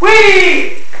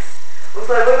 Whee! Looks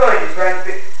like we're going to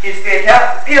Dragon Spear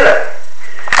Pillar.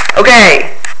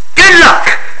 Okay, good luck!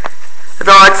 That's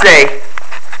all I'd say.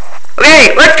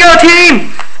 Okay, let's go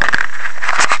team!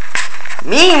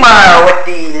 Meanwhile, with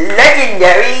the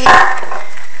legendary,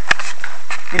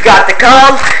 you got the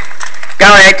call?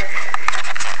 Got it.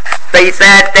 They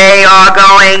said they are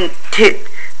going to,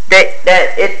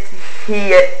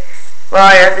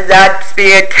 Warriors is at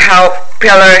Spear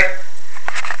Pillar.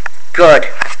 Good.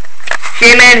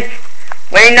 Human,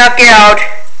 we knock it out.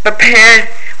 Prepare.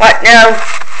 What now?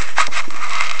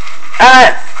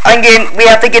 We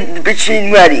have to get the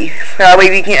machine ready. That way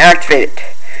we can activate it.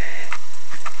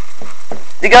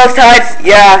 The ghost types,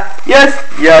 yeah, yes.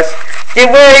 Get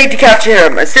ready to capture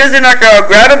him. As soon as they're knocked out,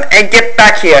 grab him and get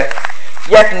back here.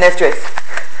 Yes, mistress.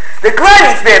 The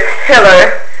Gliding Spear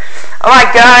Pillar.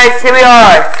 Alright guys, here we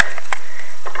are.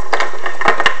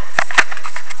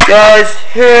 Guys,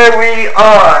 here we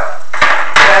are.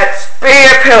 That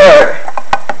Spear Pillar.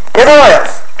 Get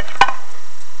oils.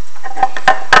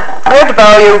 I have to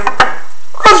bow you.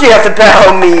 Of course you have to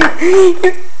bow me.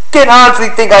 You can't honestly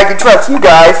think I can trust you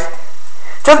guys.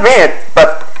 Just me,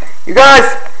 but you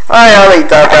guys, I'll eat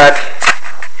that.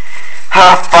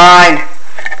 Fine.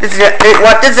 This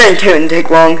ain't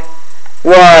take long.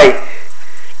 Why?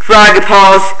 Dragon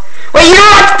Paws. Wait, you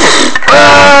know what?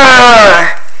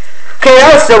 Okay,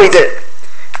 that was so easy.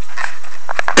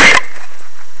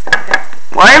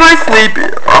 Why am I sleepy?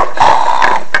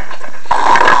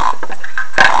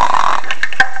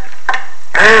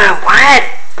 What?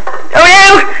 Oh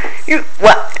no! You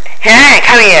what? Hey,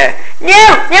 come here.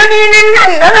 No,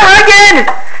 again!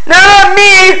 Not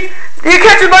me! You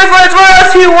catch my friends, what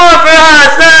else do you want for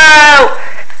us? No!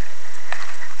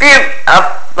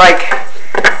 Like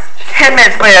 10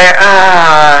 minutes later,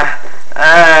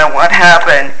 what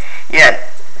happened? Yeah.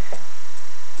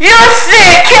 You're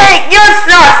sick, Kate! You're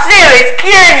not serious,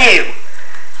 can you?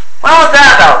 What was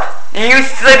that about? You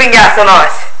used sleeping gas on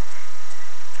us.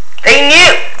 They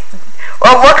knew.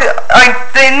 Well, look,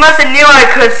 they must have knew I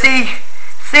could see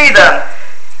them.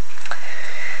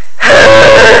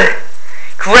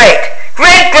 Great.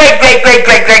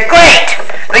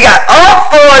 We got all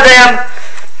 4 of them.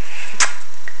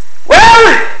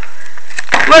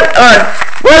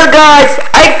 Well, guys,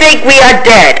 I think we are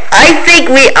dead. I think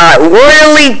we are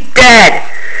royally dead.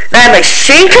 That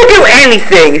machine can do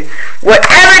anything,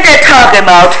 whatever they're talking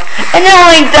about. And not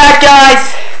only that, guys,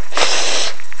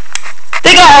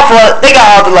 they got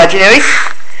all the legendaries.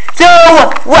 So,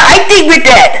 well, I think we're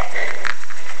dead.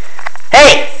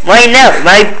 Hey, wait, no, it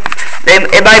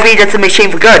might be just a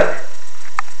machine for good.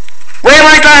 Where are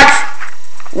my thoughts?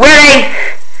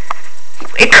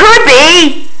 It could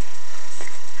be.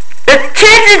 The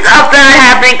chances of that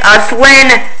happening are slim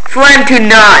to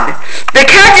none. The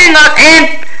catching us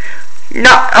and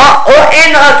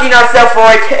hooking ourselves for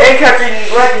it and catching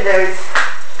legendaries,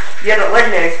 the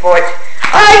legendaries for it,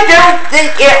 I don't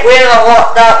think it will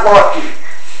that lucky.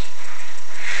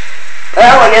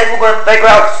 Well, I guess we're gonna figure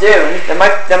out soon.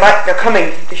 They're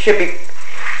coming. They should be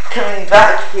coming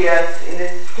back here in a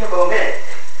couple of minutes,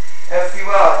 a few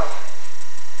hours.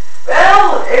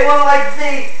 Well, anyone like to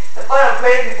see the final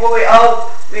praise before we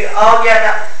all get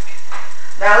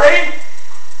annihilated?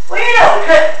 Well, you know,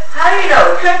 how do you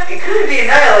know? It could be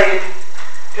annihilated.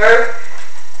 Sure.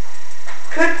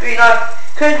 Could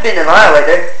have been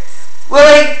annihilated.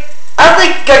 Really? I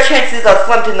think our chances are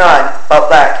slim to none about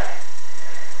that.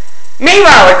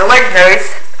 Meanwhile, with the legendaries,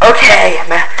 okay,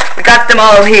 we got them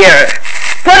all here.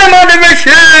 Put them on the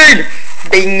machine!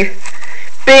 Bing,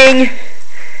 bing,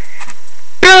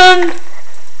 bing,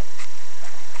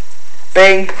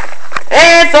 bing,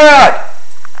 and it's on.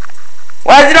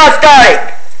 Why is it not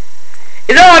starting?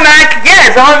 Is it on Mac? Yeah,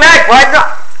 it's on Mac. Why is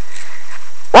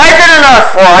it in our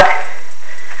slot?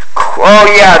 Oh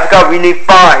yeah, I forgot we need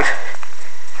 5.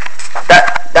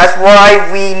 That's why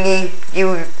we need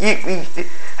you. We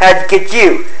had to get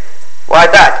you. Why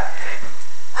that?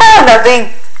 Oh, nothing.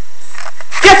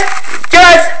 Just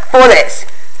for this.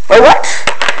 Wait, what?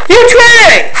 You're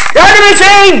training! You're on the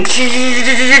machine!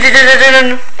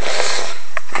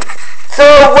 So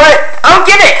what? I don't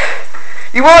get it.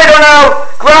 You really don't know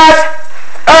grass,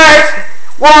 earth,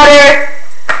 water,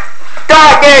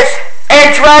 darkness,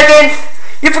 and dragons.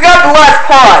 You forgot the last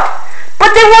part.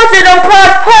 But there wasn't no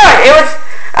last part. It was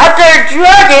after a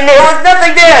dragon, there was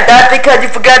nothing there. That's because you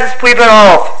forgot to sweep it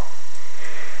off.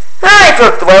 I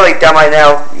took the really dumb right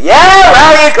now. Yeah,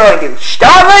 well, you're going to.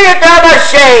 Stop with your dumb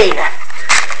machine.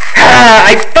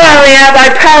 I finally have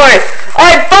my powers.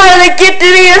 I finally get to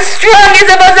be as strong as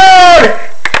Amazon.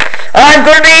 I'm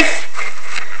going to be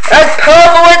as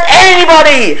powerful as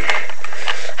anybody.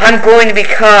 I'm going to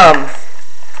become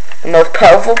the most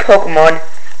powerful Pokemon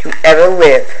to ever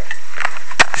live.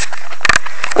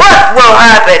 What will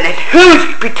happen? Who's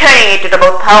pretending to the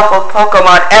most powerful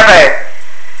Pokemon ever?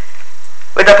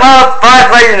 With the power of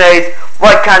 5 legendaries,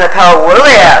 what kind of power will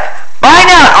they have? Find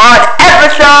out on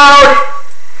episode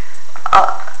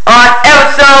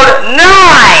 9!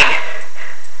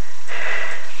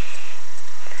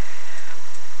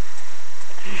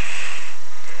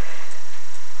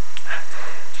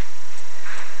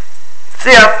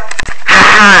 See ya.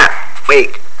 Haha.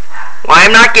 Wait. Why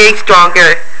I'm not getting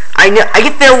stronger? I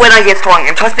can feel when I get stronger.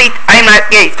 And trust me, I'm not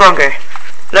getting stronger.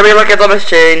 Let me look at the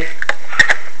machine.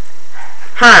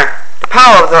 Huh. The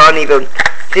powers are uneven.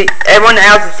 See, everyone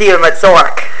else is seeing my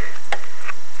Zork.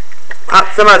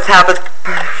 Some of us have us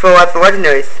for us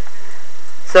legendaries.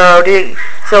 So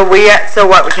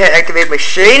what? We can't activate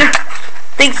machine?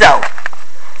 Think so.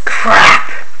 Crap.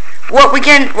 What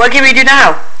can we do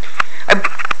now?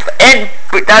 And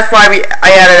that's why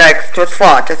I added an extra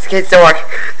slot, just in case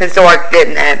Zork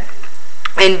didn't end.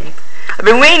 And I've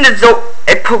been waiting to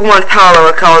a Pokemon's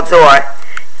power called Zork.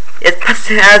 It's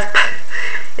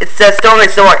the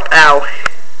strongest Zork now.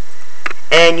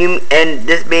 And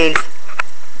this means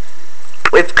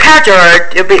with Catcher,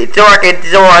 it'll be Zork and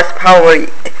Zork's power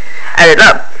added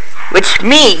up. Which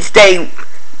means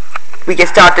we can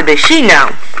start the machine now.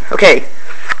 Okay.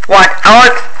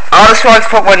 All the Zork's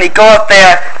Pokemon, they go up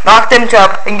there, knock them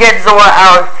up, and get Zork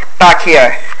out back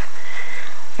here.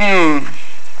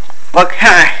 Look,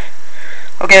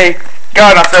 okay, go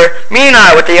on, sir.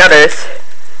 Meanwhile, with the others.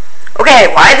 Okay,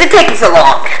 why is it taking so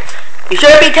long? You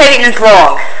shouldn't be taking this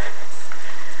long.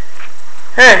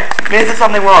 Hey, there's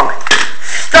something wrong.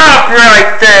 Stop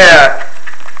right there!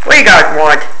 What do you guys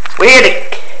want?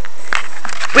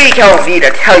 We told me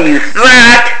to tell you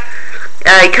that.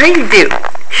 Can you do?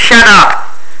 Shut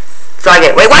up. So I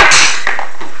get. Wait, what?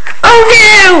 Oh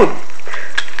no!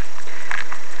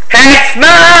 Head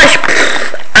smash!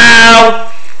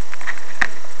 Ow!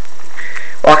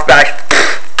 Walk smash.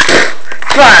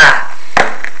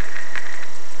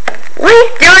 Why are you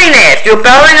doing this? You're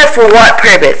battling us for what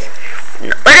purpose?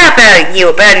 We're not battling you,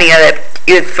 we're battling the other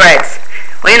your friends.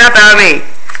 Why are you not battling me?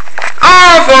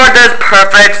 All for this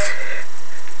purpose.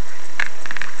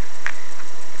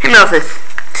 Who knows this?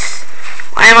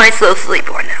 Why am I so asleep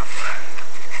right now?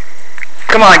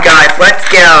 Come on guys, let's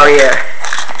get out of here.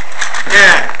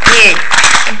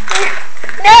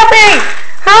 Help me!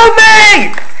 Help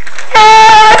me!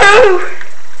 No!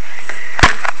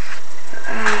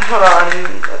 Hold on.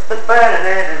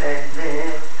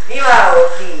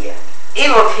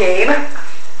 Evil team.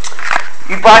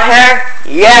 You bought her?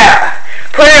 Yeah.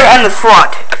 Put her on the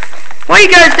front. What are you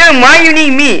guys doing? Why do you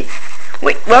need me?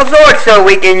 Wait, well, Zork's so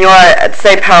weak and you're at the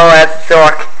same power as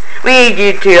Zork. We need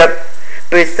you to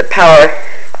boost the power.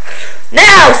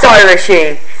 Now, Starter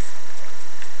Machine.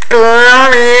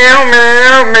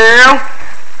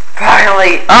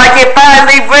 Finally, I can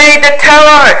finally raid the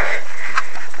tower.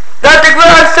 That the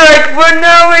glass sites were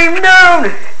now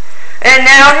known. And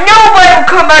now nobody will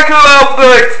come back to our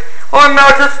outbursts or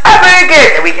melt us ever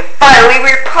again. And we can finally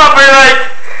repopulate.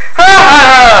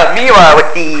 Meanwhile,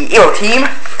 with the evil team,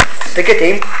 the good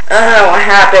team. What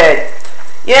happened?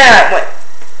 Yeah, what?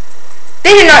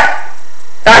 They did not.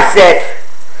 That's it.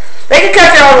 They can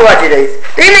capture all the legendaries.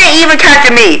 They may even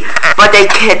capture me. But they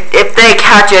can, if they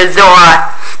capture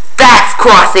Zora, that's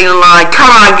crossing the line.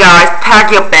 Come on, guys, pack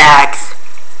your bags.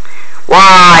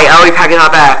 Why are we packing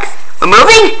our bags? We're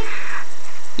moving?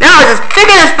 No, just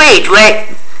figure the speech.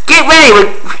 Wait, get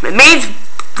ready. It means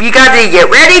you gotta get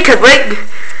ready, cause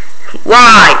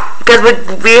why? Because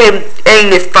we're in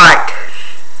this fight.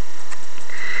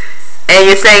 And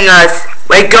you're saying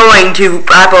we're going to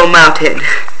Apple Mountain.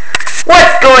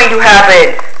 What's going to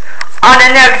happen on the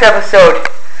next episode?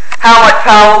 How much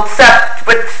power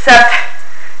will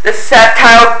the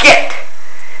Sceptile get?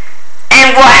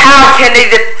 And how can they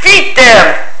defeat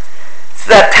them?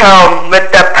 Sceptile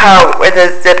with the power,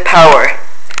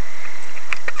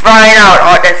 Find out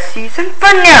on the season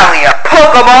finale of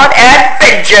Pokemon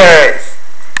Adventures.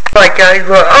 Alright guys,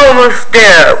 we're almost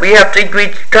there. We have to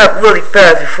reach up really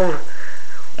fast before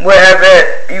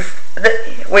wherever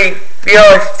we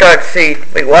always start seeing.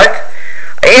 Wait, what?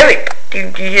 Do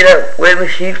you hear that weird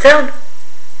machine sound?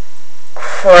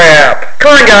 Crap.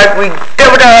 Come on guys, we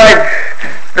double dive.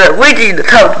 Reaching the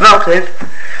top of the mountain.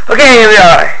 Okay, here we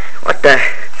are. What the?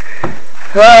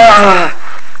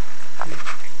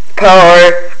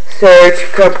 Power surge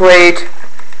complete.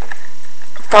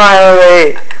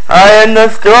 Finally, I am the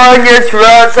strongest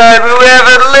rock type who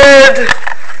ever lived.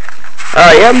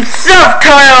 I am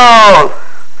Sceptile.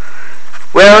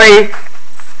 Really?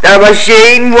 That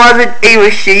machine wasn't a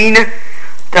machine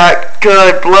that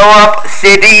could blow up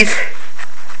cities.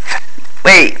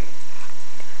 Wait.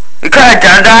 You could have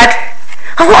done that?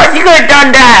 Of course you could have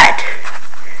done that!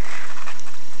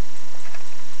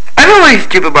 I'm really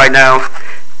stupid right now.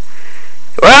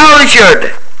 Well, I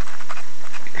should.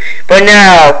 But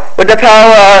now, with the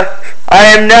power, I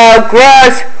am now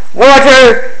grass,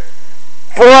 water,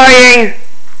 flying,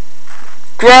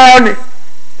 ground,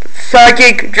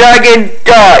 psychic, dragon,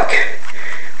 dog.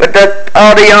 With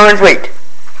all the elements, wait.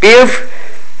 Beef?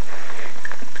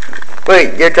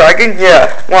 Wait, you're talking? Yeah,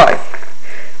 why?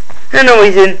 No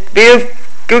reason. Beef,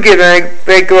 go get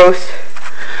very gross.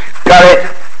 Got it.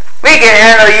 We can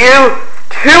handle you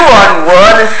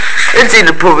 2-on-1. It's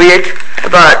inappropriate,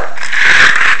 but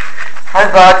I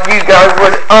thought you guys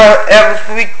would ever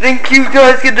think you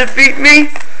guys could defeat me.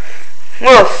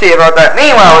 We'll see about that.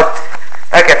 Meanwhile, it's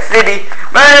like a city.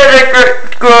 Magic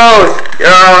grows.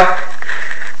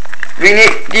 Do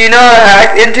you know how to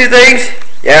hack into things?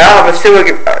 Yeah, I have a super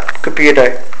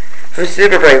computer. For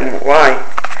super brain. Why?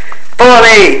 Follow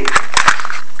me!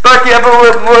 Back the upper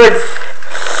woods!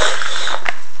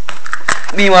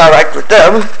 Meanwhile, back with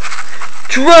them.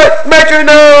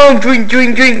 Metronome! Drink,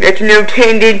 drink, drink! Metronome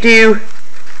turned into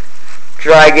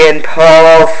Dragon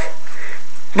Pulse.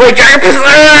 Wait, Dragon Pulse!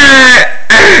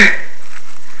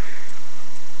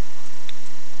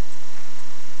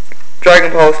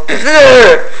 Dragon Pulse.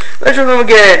 Metronome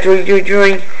again! Drink, drink,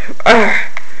 drink.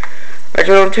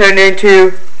 Metronome turned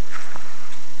into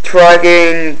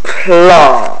Dragon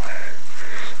Claw.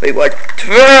 Wait, what?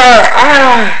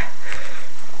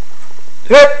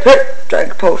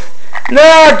 Dragon Pulse.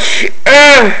 Notch!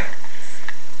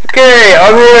 Okay,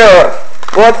 I'm here.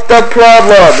 What's the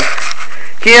problem?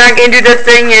 Can I get into this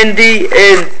thing and see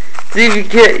if you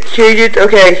can change it?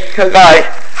 Okay, alright.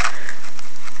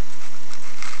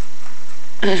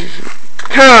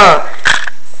 Huh.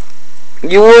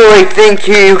 You really think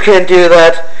you can do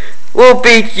that? We'll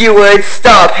beat you and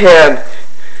stop him.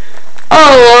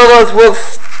 All of us will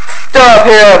stop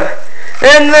him.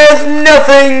 And there's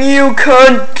nothing you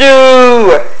can't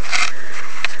do.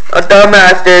 The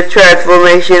Master's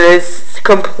transformation is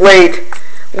complete.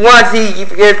 Once he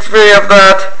gets free of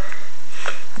that,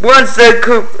 once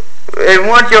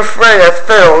your friend is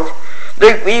filled,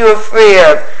 we will free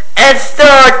him and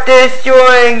start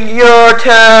destroying your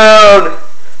town.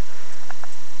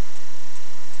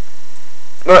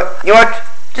 But you know what?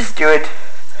 Just do it.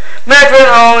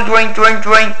 Metronome,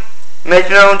 drink.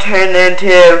 Metronome turn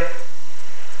into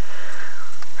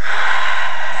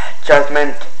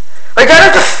Judgment. I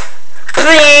got it.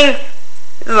 Pling.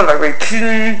 This is not very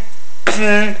pling.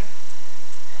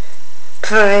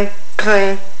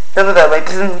 Doesn't that like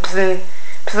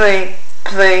pling.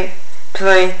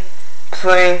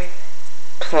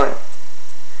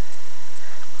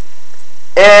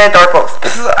 And dark pulse.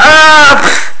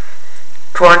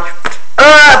 Crunch.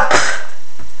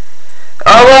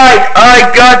 Alright,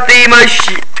 I got the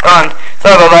machine.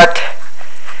 Sorry about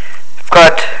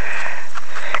that.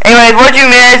 Anyways, what you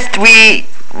missed,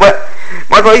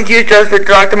 my boys used just to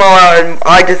drag them all out, and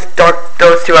I just knocked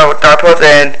those two out with dark pulse,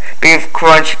 and beef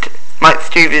crunched my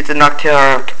stupid and knocked her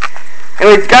out.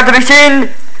 Anyways, got the machine.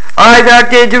 I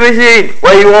got the machine.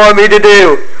 What do you want me to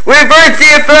do? Reverse the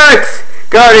effects.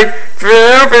 Got it.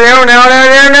 No. What did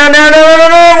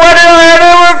I do?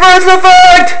 Reverse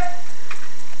effect.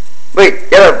 Wait,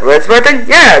 yeah, reverse button?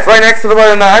 Yeah, it's right next to the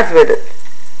button that activated.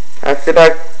 That's the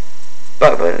back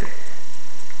button.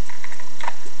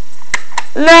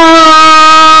 No!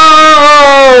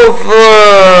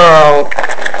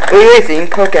 We're using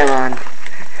Pokemon.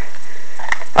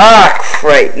 Ah,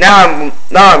 great. Now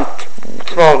I'm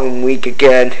falling weak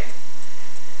again.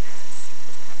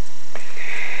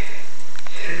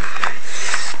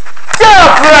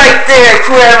 Stop right there,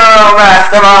 criminal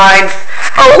mastermind!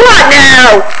 Oh, what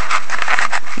now?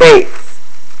 Wait.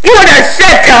 You're the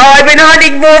Sceptile I've been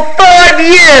hunting for 5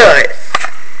 years!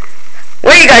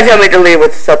 What do you guys tell me to leave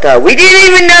with Sceptile? We didn't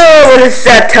even know it was a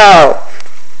Sceptile!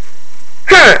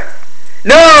 Huh.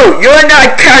 No, you're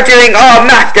not capturing our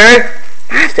master!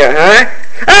 Master, huh?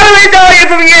 I only saw you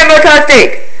from your immortal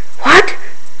state! What?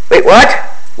 Wait, what?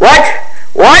 What?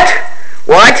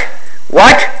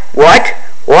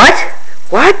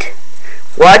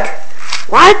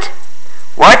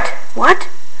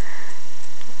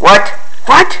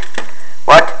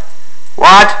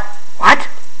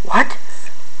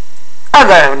 I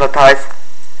got hypnotized.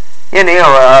 You know,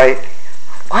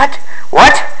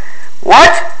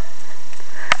 What?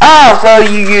 Oh, so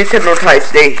you use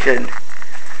hypnotization.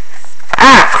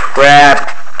 Ah,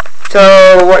 crap.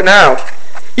 So, what now?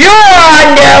 You're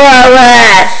under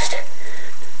arrest!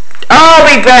 I'll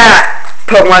be back,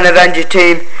 Pokemon Avenger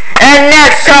team, and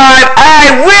next time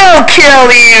I will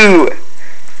kill you!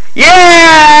 Yeah,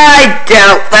 I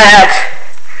doubt that.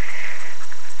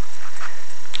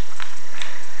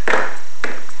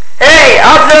 Hey,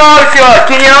 Officer,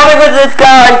 can you help me with this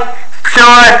guy?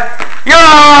 Sure. You're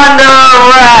under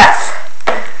arrest!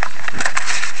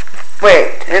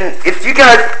 Wait, and if you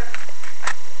guys...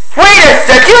 Wait a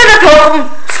sec, you're the Pokemon...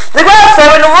 The grass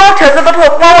in the wrong test of the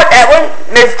Pokemon with Edwin,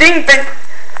 Misty,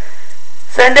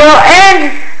 Sandel,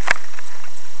 and...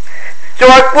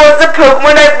 Shark was the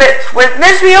Pokemon that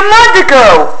missed me a month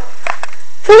ago!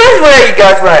 So that's where you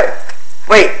guys went.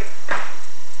 Wait.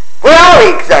 Where are we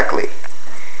exactly?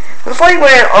 Looks like we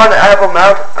went on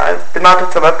the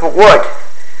mountains of Applewood.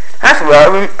 That's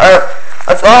where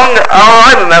that's all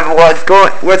I remember was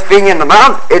being in the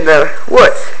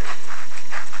woods.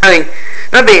 I mean,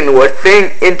 not being in the woods, being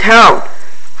in town.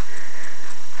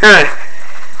 Huh.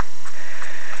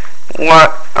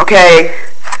 What? Okay.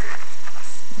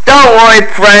 Don't worry,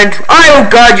 friend. I will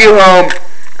guide you home.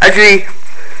 Actually,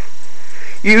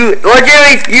 you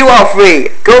are free.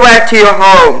 Go back to your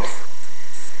homes.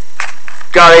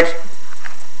 Got it.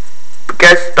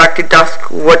 Guess back to dusk.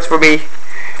 What's for me?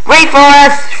 Wait for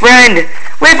us, friend.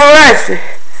 Wait for us.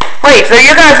 Wait, so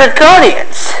you guys are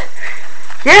Guardians?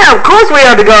 Yeah, of course we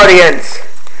are the Guardians.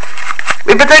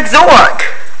 We protect Zoroark.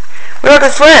 We're the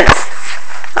friends.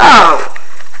 Oh.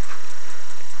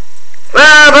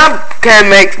 Well, that kind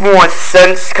of makes more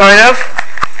sense, kind of.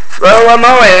 Well, I'm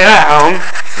already at home,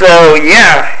 so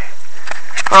yeah.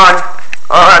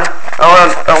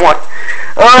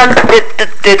 Well,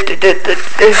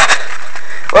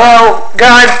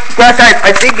 guys,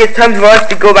 I think it's time for us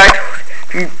to go back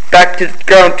to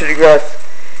the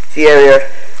grassy area.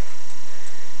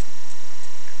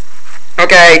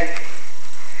 Okay.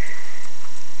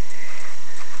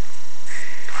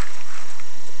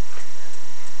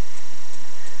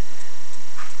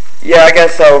 Yeah, I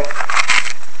guess so.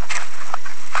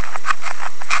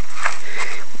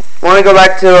 Wanna go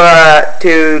back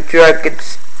to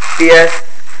Dragon's DS?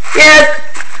 Yes!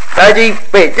 Reggie,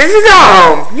 wait, this is our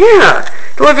home! Yeah!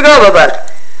 Totally forgot about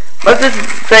that. Let's just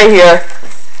stay here.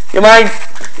 You mind?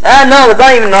 No, it's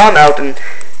not even on mountain.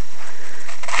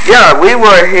 Yeah, we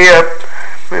were here.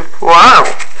 Wow.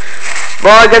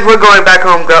 Well, I guess we're going back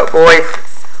home, boys.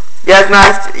 Yes,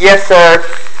 master. Yes, sir.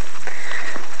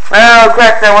 Well,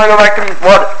 correct. I want to go back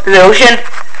to the ocean.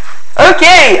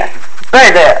 Okay.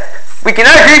 Right there. We can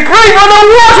actually breathe on the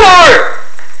water.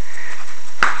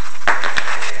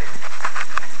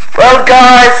 Well,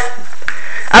 guys,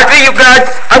 after you guys,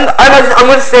 I'm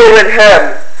gonna stay with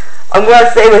him. I'm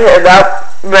gonna stay with him.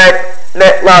 That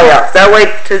Laya. That way,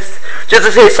 just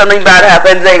in case something bad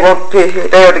happens, they won't be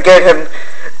able to get him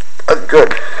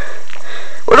good.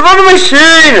 What about the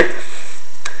machine?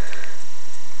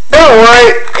 Don't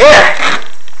worry. Yeah.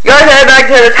 You guys head back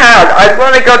to the town. I just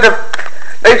want to go to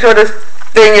make sure this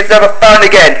thing is never found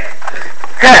again.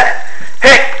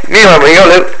 Hey, me over here,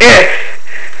 Luke. Yeah.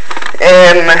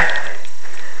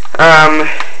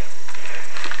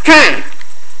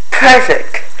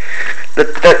 Perfect. This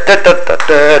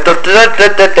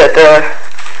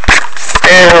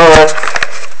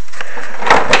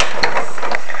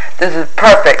is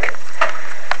perfect.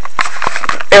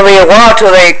 It'll be a while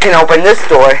till they can open this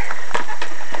door.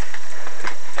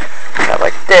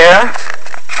 Right there.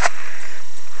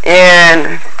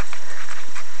 And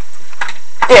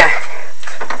yeah.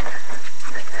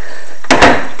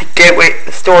 The gateway,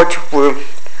 the storage room.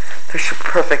 This is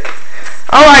perfect.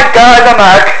 Alright guys, I'm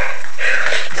back.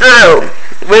 So,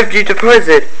 where did you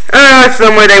deposit?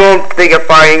 Somewhere they won't think of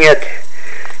finding it.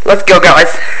 Let's go,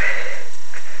 guys.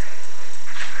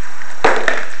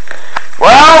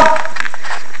 Well,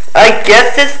 I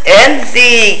guess this ends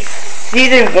the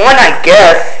season 1, I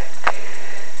guess.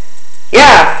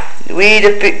 Yeah,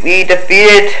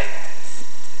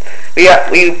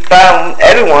 we found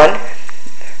everyone.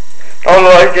 All the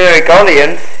legendary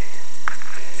guardians.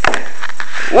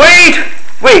 Wait!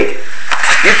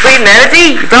 You freed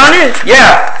Manatee? You found it?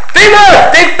 Yeah. They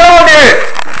found it!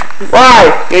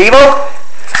 Why? You evil?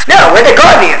 No, we're the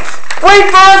guardians. Wait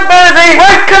for us, Manatee!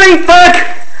 We're coming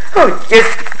back! Oh, yes,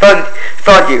 found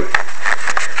you.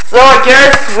 So I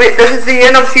guess this is the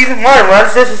end of season 1.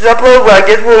 Once this is uploaded, I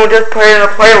guess we'll just put it in a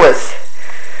playlist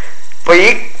for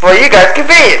you guys'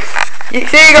 convenience. See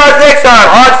you guys next time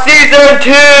on season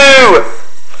 2.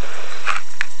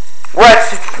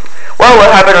 What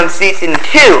will happen on season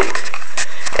 2,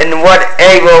 and what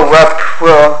evil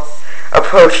will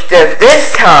approach them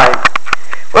this time?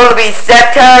 Will it be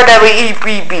Sceptile that will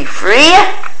be free,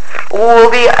 or will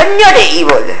it be another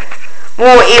evil,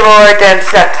 more evil than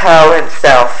Sceptile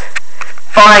himself?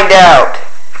 Find out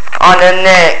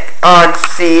on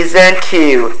season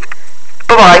 2.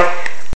 Bye bye.